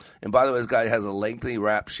racism. And by the way, this guy has a lengthy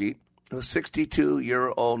rap sheet. A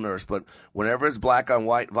 62-year-old nurse, but whenever it's black on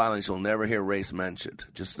white violence, you'll never hear race mentioned,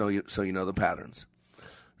 just so you know the patterns.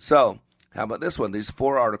 So, how about this one? These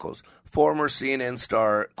four articles. Former CNN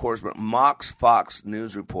star correspondent mocks Fox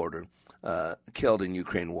News reporter killed in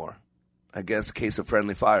Ukraine war. I guess a case of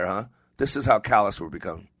friendly fire, huh? This is how callous we're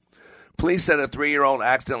becoming. Police said a 3-year-old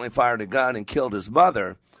accidentally fired a gun and killed his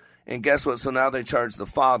mother. And guess what? So now they charge the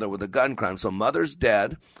father with a gun crime. So mother's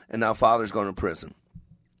dead, and now father's going to prison.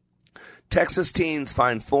 Texas teens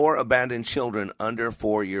find 4 abandoned children under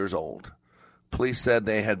 4 years old. Police said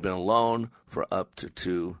they had been alone for up to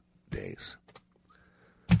 2 days.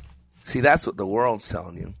 See, that's what the world's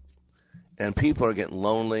telling you. And people are getting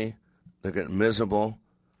lonely. They're getting miserable.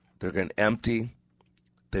 They're getting empty.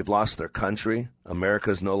 They've lost their country.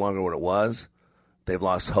 America's no longer what it was. They've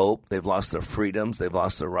lost hope. They've lost their freedoms. They've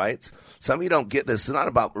lost their rights. Some of you don't get this. It's not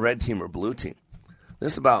about red team or blue team.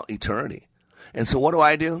 This is about eternity. And so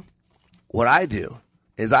what do? What I do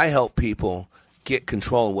is I help people get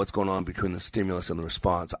control of what's going on between the stimulus and the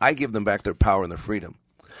response. I give them back their power and their freedom.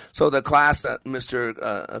 So the class that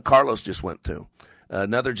Mr. Carlos just went to,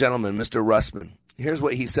 another gentleman, Mr. Russman, here's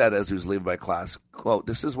what he said as he was leaving my class. Quote,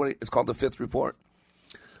 this is what it's called the fifth report.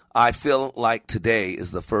 I feel like today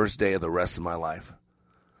is the first day of the rest of my life.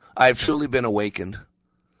 I have truly been awakened.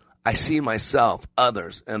 I see myself,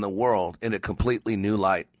 others, and the world in a completely new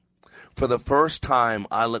light. For the first time,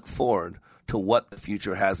 I look forward to what the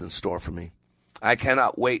future has in store for me. I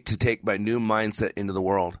cannot wait to take my new mindset into the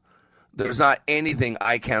world. There's not anything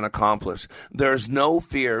I can't accomplish. There's no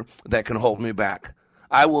fear that can hold me back.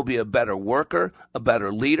 I will be a better worker, a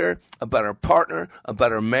better leader, a better partner, a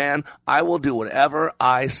better man. I will do whatever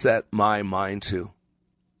I set my mind to.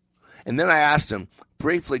 And then I asked him,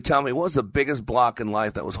 briefly, tell me, what was the biggest block in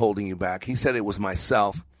life that was holding you back? He said it was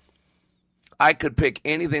myself. I could pick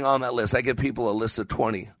anything on that list. I give people a list of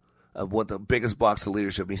 20 of what the biggest blocks of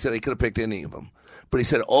leadership. He said he could have picked any of them. But he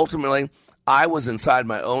said, ultimately, I was inside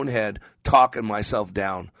my own head talking myself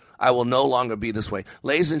down. I will no longer be this way.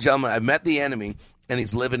 Ladies and gentlemen, I've met the enemy, and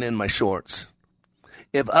he's living in my shorts.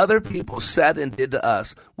 If other people said and did to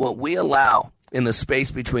us what we allow in the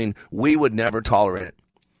space between, we would never tolerate it.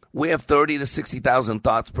 We have 30 to 60,000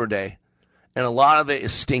 thoughts per day, and a lot of it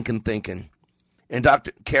is stinking thinking. And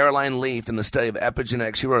Dr. Caroline Leaf, in the study of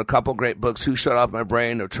epigenetics, she wrote a couple great books, Who Shut Off My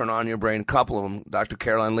Brain or Turn On Your Brain, a couple of them, Dr.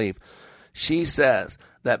 Caroline Leaf. She says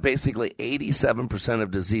that basically 87%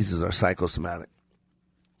 of diseases are psychosomatic.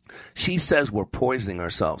 She says we're poisoning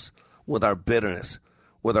ourselves with our bitterness,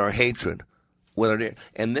 with our hatred,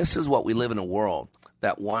 and this is what we live in a world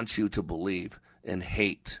that wants you to believe in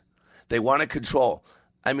hate. They want to control.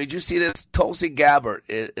 I mean, did you see this? Tulsi Gabbard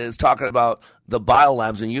is talking about the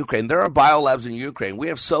biolabs in Ukraine. There are biolabs in Ukraine. We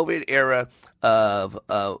have Soviet-era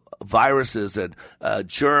viruses and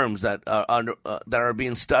germs that are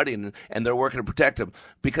being studied, and they're working to protect them.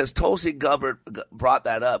 Because Tulsi Gabbard brought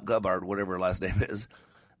that up, Gabbard, whatever her last name is,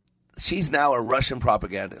 she's now a Russian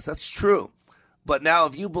propagandist. That's true. But now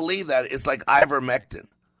if you believe that, it's like ivermectin.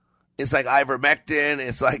 It's like ivermectin.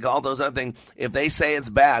 It's like all those other things. If they say it's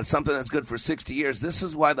bad, something that's good for 60 years, this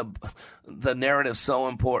is why the narrative's so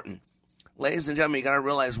important. Ladies and gentlemen, you got to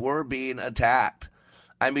realize we're being attacked.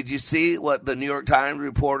 I mean, do you see what the New York Times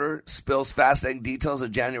reporter spills fascinating details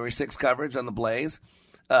of January 6th coverage on the Blaze?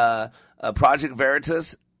 Project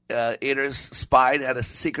Veritas Idris spied, had a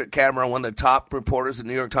secret camera on one of the top reporters at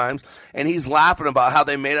New York Times, and he's laughing about how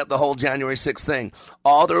they made up the whole January 6th thing.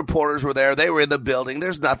 All the reporters were there. They were in the building.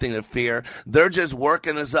 There's nothing to fear. They're just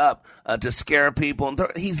working us up to scare people. And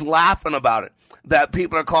he's laughing about it, that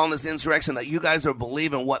people are calling this insurrection, that you guys are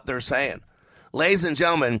believing what they're saying. Ladies and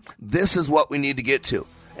gentlemen, this is what we need to get to.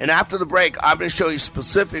 And after the break, I'm going to show you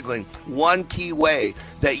specifically one key way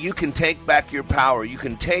that you can take back your power, you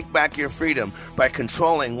can take back your freedom by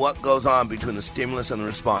controlling what goes on between the stimulus and the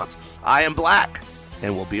response. I am Black,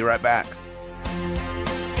 and we'll be right back.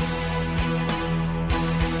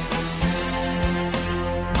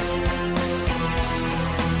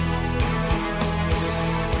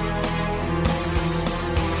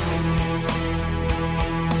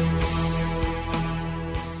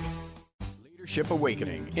 Leadership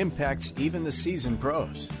Awakening impacts even the seasoned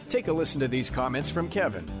pros. Take a listen to these comments from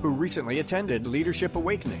Kevin, who recently attended Leadership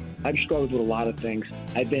Awakening. I've struggled with a lot of things.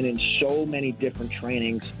 I've been in so many different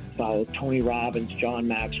trainings, followed Tony Robbins, John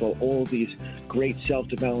Maxwell, all these great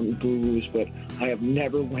self-development gurus, but I have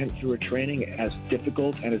never went through a training as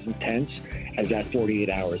difficult and as intense as that 48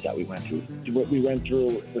 hours that we went through. What we went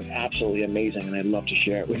through was absolutely amazing, and I'd love to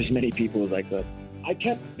share it with as many people as I could. I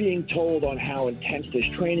kept being told on how intense this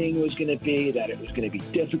training was going to be, that it was going to be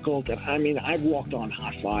difficult. And I mean, I've walked on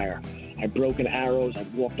hot fire. I've broken arrows.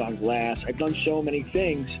 I've walked on glass. I've done so many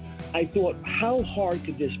things. I thought, how hard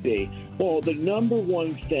could this be? Well, the number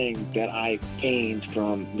one thing that I gained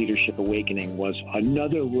from Leadership Awakening was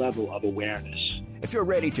another level of awareness. If you're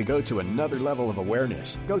ready to go to another level of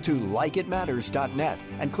awareness, go to likeitmatters.net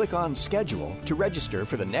and click on Schedule to register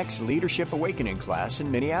for the next Leadership Awakening class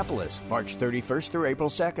in Minneapolis, March 31st through April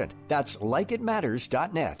 2nd. That's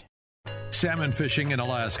likeitmatters.net. Salmon fishing in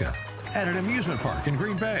Alaska, at an amusement park in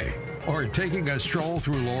Green Bay, or taking a stroll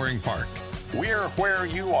through Loring Park. We're where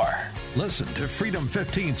you are. Listen to Freedom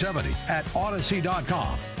 1570 at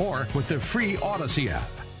Odyssey.com or with the free Odyssey app.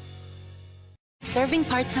 Serving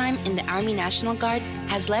part-time in the Army National Guard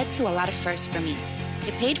has led to a lot of firsts for me.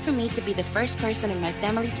 It paid for me to be the first person in my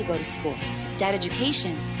family to go to school. That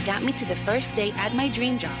education got me to the first day at my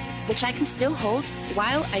dream job, which I can still hold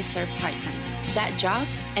while I serve part-time. That job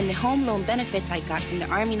and the home loan benefits I got from the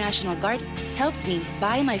Army National Guard helped me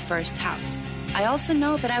buy my first house. I also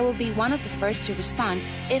know that I will be one of the first to respond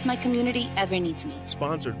if my community ever needs me.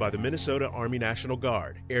 Sponsored by the Minnesota Army National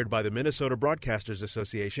Guard. Aired by the Minnesota Broadcasters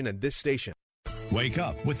Association and this station. Wake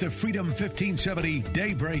up with the Freedom 1570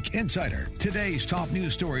 Daybreak Insider. Today's top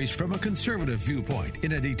news stories from a conservative viewpoint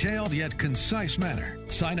in a detailed yet concise manner.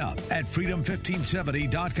 Sign up at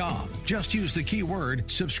freedom1570.com. Just use the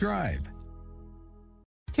keyword subscribe.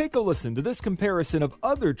 Take a listen to this comparison of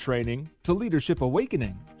other training to Leadership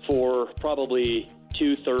Awakening. For probably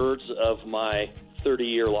 2/3 of my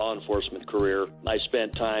 30-year law enforcement career, I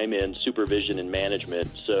spent time in supervision and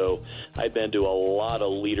management, so I've been to a lot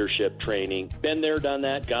of leadership training. Been there, done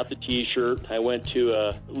that, got the T-shirt. I went to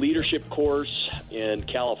a leadership course in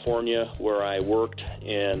California where I worked,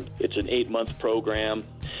 and it's an 8-month program.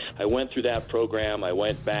 I went through that program. I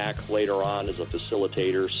went back later on as a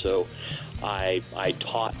facilitator, so I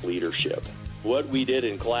taught leadership. What we did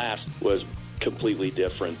in class was completely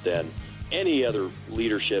different than any other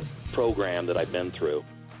leadership program that I've been through.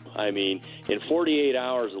 I mean, in 48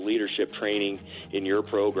 hours of leadership training in your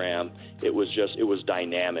program, it was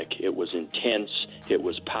dynamic, it was intense, it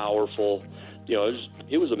was powerful. You know,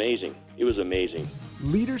 it was amazing. It was amazing.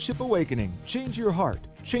 Leadership Awakening. Change your heart,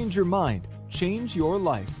 change your mind, change your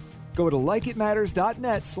life. Go to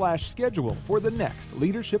likeitmatters.net/schedule for the next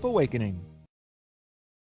Leadership Awakening.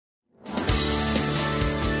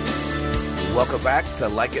 Welcome back to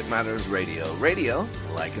Like It Matters Radio. Radio,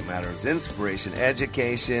 like it matters, inspiration,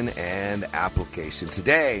 education, and application.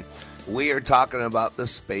 Today, we are talking about the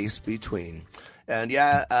space between. And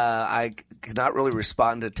I cannot really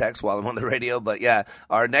respond to text while I'm on the radio, but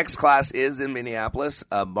our next class is in Minneapolis,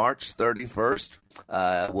 March 31st.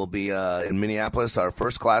 We'll be in Minneapolis, our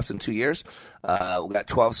first class in 2 years. We got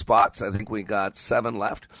 12 spots. I think we got 7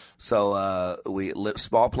 left. So we live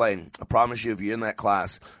small plane. I promise you, if you're in that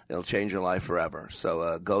class, it'll change your life forever.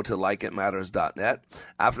 So go to likeitmatters.net.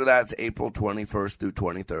 After that, it's April 21st through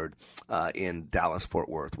 23rd in Dallas, Fort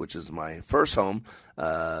Worth, which is my first home.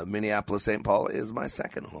 Minneapolis, St. Paul is my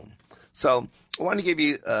second home. So I want to give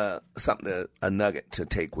you a nugget to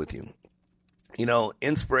take with you. You know,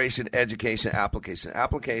 inspiration, education, application.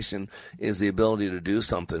 Application is the ability to do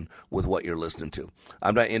something with what you're listening to.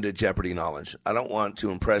 I'm not into Jeopardy knowledge. I don't want to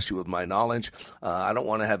impress you with my knowledge. I don't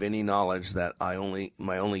want to have any knowledge that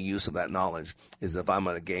my only use of that knowledge is if I'm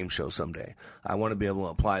on a game show someday. I want to be able to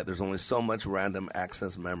apply it. There's only so much random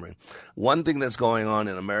access memory. One thing that's going on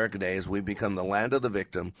in America today is we've become the land of the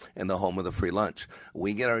victim and the home of the free lunch.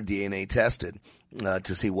 We get our DNA tested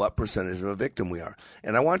to see what percentage of a victim we are.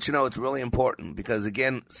 And I want you to know it's really important because,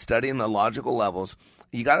 again, studying the logical levels,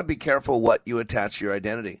 you got to be careful what you attach to your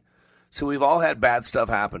identity. So we've all had bad stuff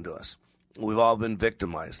happen to us. We've all been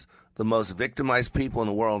victimized. The most victimized people in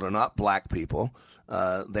the world are not black people.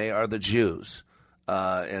 They are the Jews.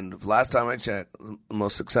 And last time I checked, the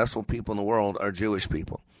most successful people in the world are Jewish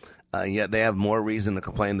people. Yet they have more reason to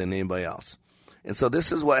complain than anybody else. And so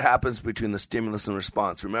this is what happens between the stimulus and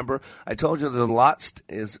response. Remember, I told you there's a lot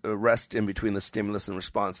is rest in between the stimulus and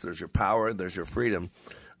response. There's your power, there's your freedom,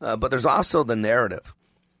 but there's also the narrative.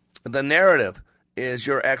 The narrative is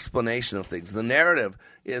your explanation of things. The narrative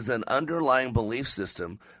is an underlying belief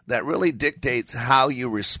system that really dictates how you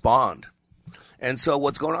respond. And so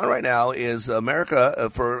what's going on right now is America,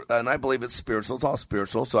 and I believe it's spiritual, it's all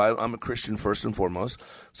spiritual, so I'm a Christian first and foremost,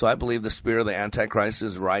 so I believe the spirit of the Antichrist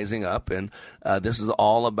is rising up, and this is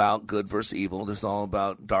all about good versus evil, this is all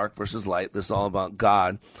about dark versus light, this is all about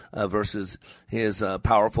God versus his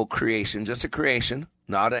powerful creation, just a creation,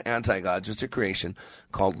 not an anti-God, just a creation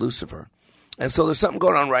called Lucifer. And so there's something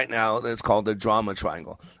going on right now that's called the drama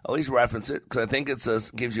triangle. I always reference it because I think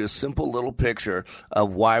it gives you a simple little picture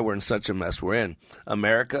of why we're in such a mess we're in.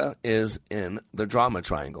 America is in the drama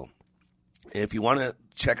triangle. If you want to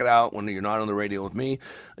check it out when you're not on the radio with me,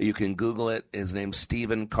 you can Google it. His name's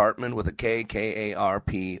Stephen Karpman with a K,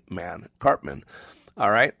 K-A-R-P, man, Karpman.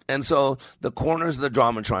 All right. And so the corners of the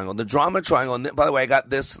drama triangle. The drama triangle, and by the way, I got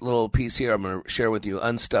this little piece here I'm going to share with you,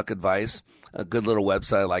 Unstuck Advice. A good little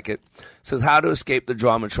website, I like it. It says How to Escape the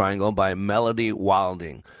Drama Triangle by Melody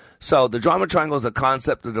Wilding. So the drama triangle is a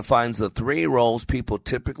concept that defines the three roles people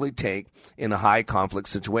typically take in a high conflict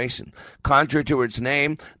situation. Contrary to its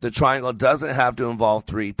name, the triangle doesn't have to involve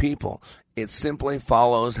three people. It simply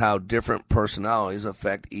follows how different personalities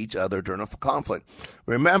affect each other during a conflict.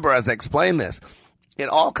 Remember, as I explain this, it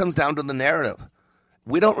all comes down to the narrative.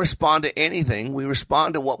 We don't respond to anything. We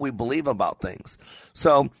respond to what we believe about things.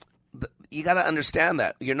 So you got to understand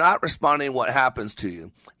that. You're not responding to what happens to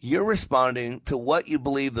you. You're responding to what you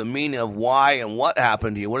believe the meaning of why and what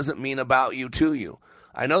happened to you. What does it mean about you to you?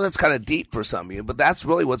 I know that's kind of deep for some of you, but that's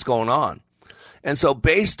really what's going on. And so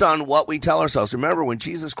based on what we tell ourselves, remember when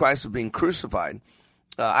Jesus Christ was being crucified,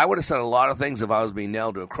 I would have said a lot of things if I was being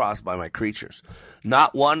nailed to a cross by my creatures.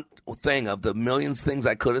 Not one thing of the millions of things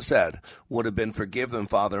I could have said would have been, forgive them,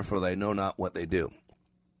 Father, for they know not what they do.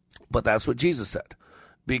 But that's what Jesus said.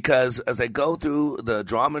 Because as I go through the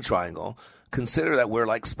drama triangle, consider that we're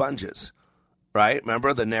like sponges, right?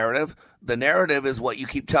 Remember the narrative? The narrative is what you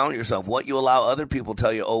keep telling yourself, what you allow other people to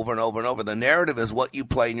tell you over and over and over. The narrative is what you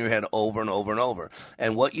play in your head over and over and over.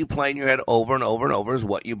 And what you play in your head over and over and over is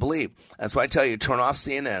what you believe. That's why I tell you, turn off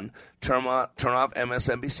CNN, turn off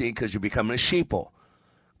MSNBC, because you're becoming a sheeple.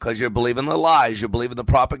 Because you're believing the lies, you're believing the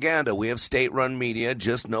propaganda. We have state-run media,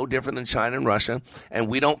 just no different than China and Russia. And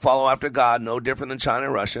we don't follow after God, no different than China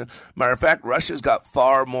and Russia. Matter of fact, Russia's got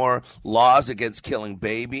far more laws against killing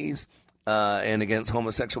babies and against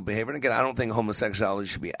homosexual behavior. And again, I don't think homosexuality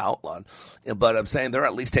should be outlawed. But I'm saying they're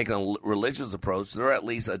at least taking a religious approach. They're at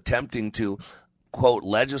least attempting to, quote,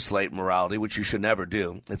 legislate morality, which you should never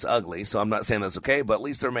do. It's ugly, so I'm not saying that's okay. But at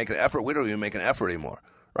least they're making an effort. We don't even make an effort anymore,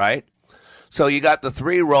 right? So you got the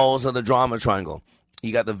three roles of the drama triangle.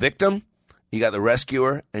 You got the victim, you got the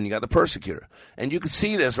rescuer, and you got the persecutor. And you can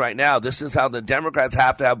see this right now. This is how the Democrats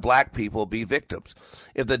have to have black people be victims.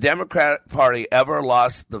 If the Democratic Party ever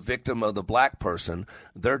lost the victim of the black person,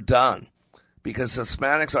 they're done. Because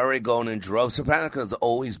Hispanics are already going in droves. Hispanics has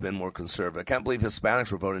always been more conservative. I can't believe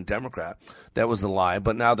Hispanics were voting Democrat. That was the lie.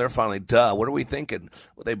 But now they're finally, what are we thinking?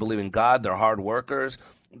 Well, they believe in God. They're hard workers.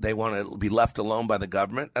 They want to be left alone by the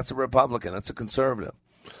government. That's a Republican. That's a conservative.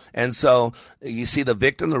 And so you see the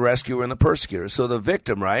victim, the rescuer, and the persecutor. So the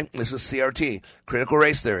victim, right? This is CRT, critical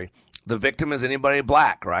race theory. The victim is anybody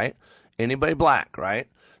black, right? Anybody black, right?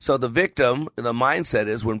 So the victim, the mindset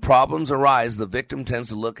is when problems arise, the victim tends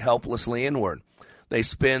to look helplessly inward. They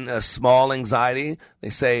spin a small anxiety. They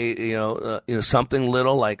say, something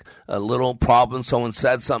little, like a little problem. Someone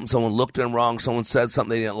said something. Someone looked at them wrong. Someone said something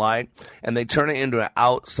they didn't like. And they turn it into an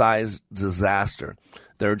outsized disaster.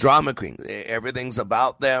 They're drama queens. Everything's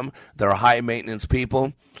about them. They're high-maintenance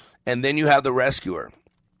people. And then you have the rescuer.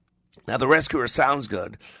 Now, the rescuer sounds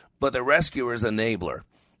good, but the rescuer is an enabler.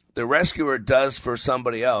 The rescuer does for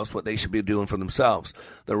somebody else what they should be doing for themselves.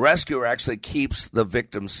 The rescuer actually keeps the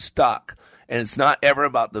victim stuck. And it's not ever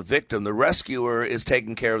about the victim. The rescuer is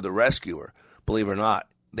taking care of the rescuer, believe it or not.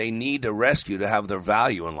 They need to rescue to have their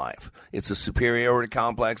value in life. It's a superiority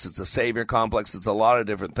complex. It's a savior complex. It's a lot of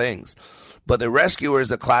different things. But the rescuer is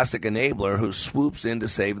the classic enabler who swoops in to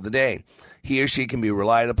save the day. He or she can be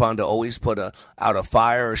relied upon to always put out a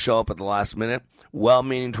fire or show up at the last minute.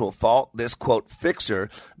 Well-meaning to a fault, this, quote, fixer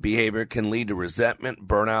behavior can lead to resentment,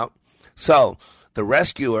 burnout. So the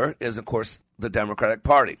rescuer is, of course, the Democratic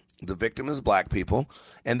Party. The victim is black people.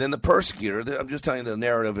 And then the persecutor, I'm just telling you the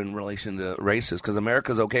narrative in relation to races, because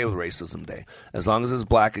America's okay with racism day, as long as it's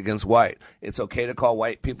black against white. It's okay to call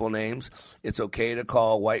white people names. It's okay to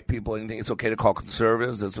call white people anything. It's okay to call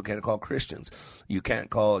conservatives. It's okay to call Christians. You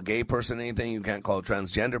can't call a gay person anything. You can't call a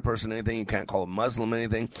transgender person anything. You can't call a Muslim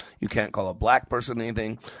anything. You can't call a black person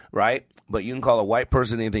anything, right? But you can call a white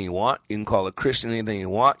person anything you want. You can call a Christian anything you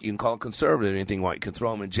want. You can call a conservative anything you want. You can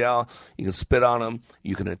throw them in jail. You can spit on them.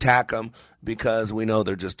 You can attack them, because we know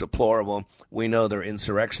they're just deplorable. We know they're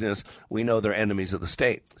insurrectionists. We know they're enemies of the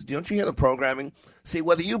state. Don't you hear the programming? See,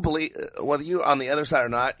 whether you're on the other side or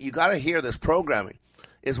not, you got to hear this programming.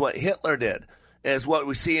 Is what Hitler did. Is what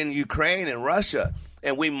we see in Ukraine and Russia.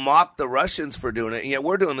 And we mock the Russians for doing it, and yet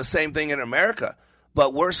we're doing the same thing in America.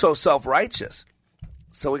 But we're so self-righteous.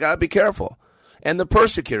 So we got to be careful. And the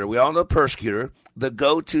persecutor, we all know the persecutor. The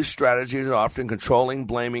go-to strategies are often controlling,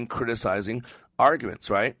 blaming, criticizing arguments,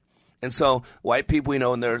 right? And so white people we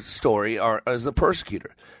know in their story are as a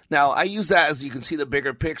persecutor. Now, I use that as you can see the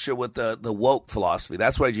bigger picture with the woke philosophy.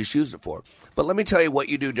 That's what I just used it for. But let me tell you what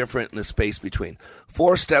you do different in the space between.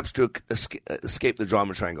 4 steps to escape the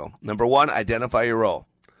drama triangle. Number 1, identify your role.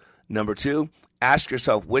 Number 2, ask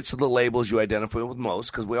yourself which of the labels you identify with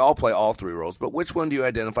most, because we all play all 3 roles, but which one do you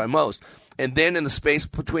identify most? And then in the space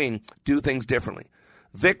between, do things differently.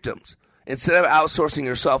 Victims. Instead of outsourcing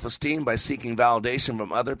your self-esteem by seeking validation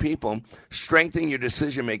from other people, strengthen your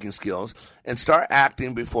decision-making skills and start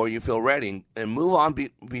acting before you feel ready and move on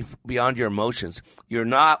beyond your emotions. You're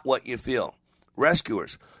not what you feel.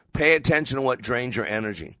 Rescuers, pay attention to what drains your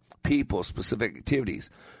energy. People, specific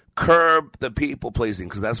activities. Curb the people-pleasing,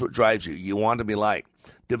 because that's what drives you. You want to be liked.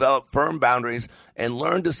 Develop firm boundaries and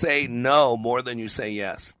learn to say no more than you say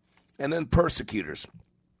yes. And then persecutors.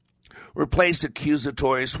 Replace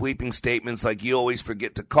accusatory, sweeping statements like "you always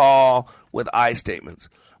forget to call" with "I" statements.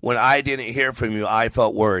 When I didn't hear from you, I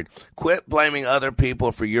felt worried. Quit blaming other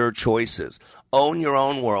people for your choices. Own your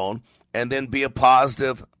own world, and then be a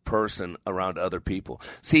positive person around other people.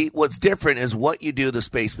 See, what's different is what you do the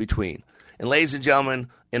space between. And ladies and gentlemen,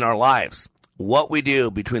 in our lives, what we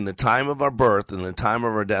do between the time of our birth and the time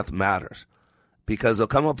of our death matters. Because there'll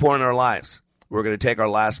come a point in our lives we're going to take our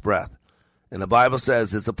last breath. And the Bible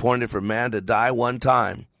says it's appointed for man to die one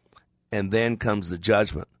time, and then comes the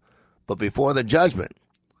judgment. But before the judgment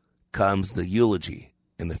comes the eulogy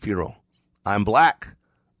and the funeral. I'm Black.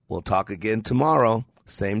 We'll talk again tomorrow,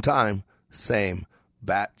 same time, same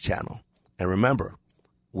bat channel. And remember,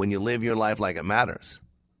 when you live your life like it matters,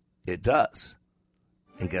 it does.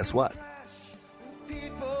 And guess what?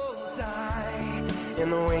 People die in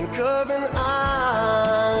the wink of an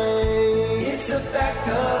eye. It's a fact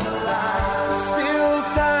of life. Still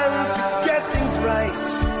time to get things right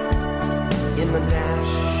in the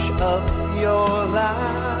dash of your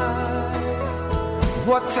life.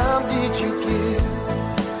 What time did you give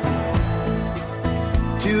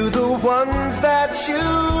to the ones that you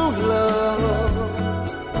love?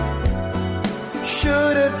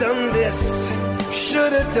 Should have done this,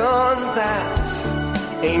 should have done that.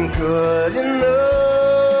 Ain't good enough.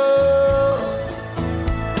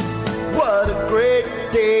 What a great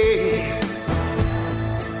day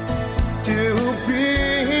to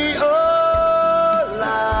be alive.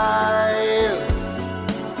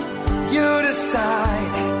 You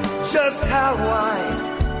decide just how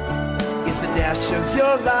wide is the dash of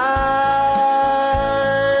your life.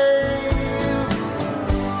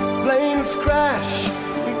 Planes crash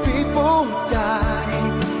and people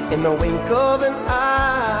die in the wink of an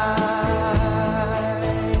eye.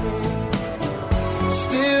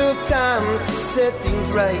 Still time to set things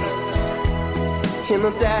right in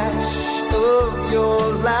the dash of your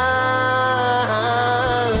life.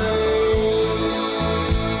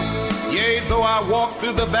 Yea, though I walk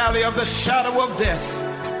through the valley of the shadow of death,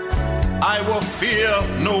 I will fear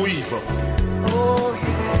no evil. Oh, yeah.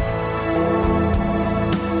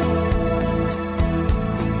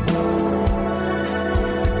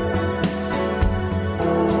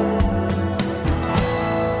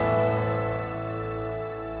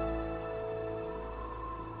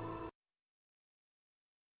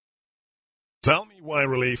 Why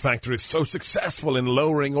Relief Factor is so successful in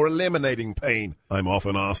lowering or eliminating pain. I'm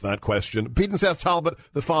often asked that question. Pete and Seth Talbot,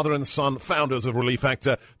 the father and son founders of Relief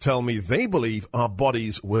Factor, tell me they believe our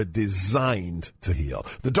bodies were designed to heal.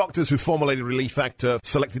 The doctors who formulated Relief Factor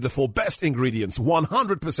selected the 4 best ingredients,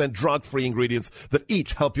 100% drug-free ingredients that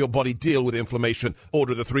each help your body deal with inflammation.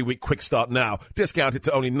 Order the 3-week quick start now. Discount it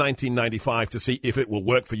to only $19.95 to see if it will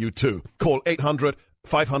work for you too. Call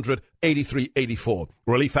 800-500-8384.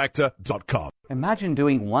 ReliefFactor.com. Imagine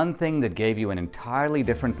doing one thing that gave you an entirely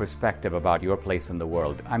different perspective about your place in the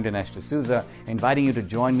world. I'm Dinesh D'Souza, inviting you to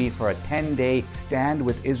join me for a 10-day Stand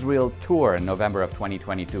with Israel tour in November of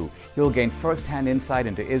 2022. You'll gain first-hand insight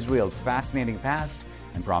into Israel's fascinating past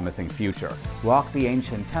and promising future. Walk the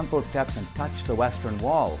ancient temple steps and touch the Western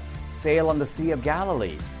Wall. Sail on the Sea of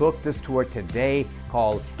Galilee. Book this tour today.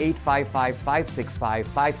 Call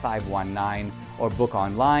 855-565-5519 or book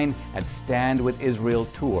online at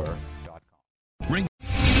standwithisraeltour.com. Ring.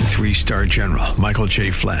 3-star General Michael J.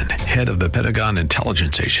 Flynn, head of the Pentagon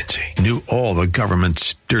Intelligence Agency, knew all the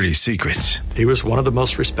government's dirty secrets. He was one of the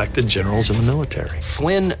most respected generals in the military.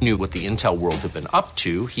 Flynn knew what the intel world had been up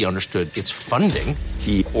to. He understood its funding.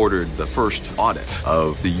 He ordered the first audit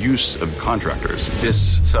of the use of contractors.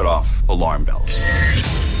 This set off alarm bells.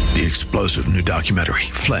 The explosive new documentary,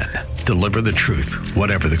 Flynn, Deliver the Truth,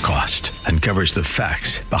 Whatever the Cost, uncovers the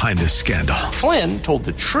facts behind this scandal. Flynn told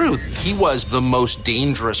the truth. He was the most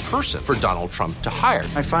dangerous person for Donald Trump to hire.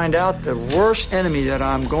 I find out the worst enemy that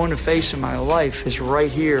I'm going to face in my life is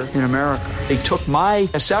right here in America. They took my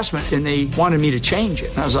assessment and they wanted me to change it.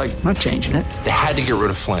 And I was like, I'm not changing it. They had to get rid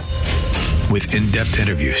of Flynn. With in-depth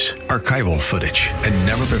interviews, archival footage, and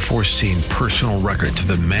never-before-seen personal records of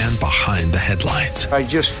the man behind the headlines. I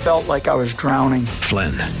just felt like I was drowning.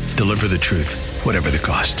 Flynn, Deliver the Truth, Whatever the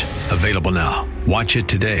Cost. Available now. Watch it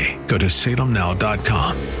today. Go to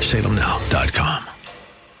salemnow.com. salemnow.com.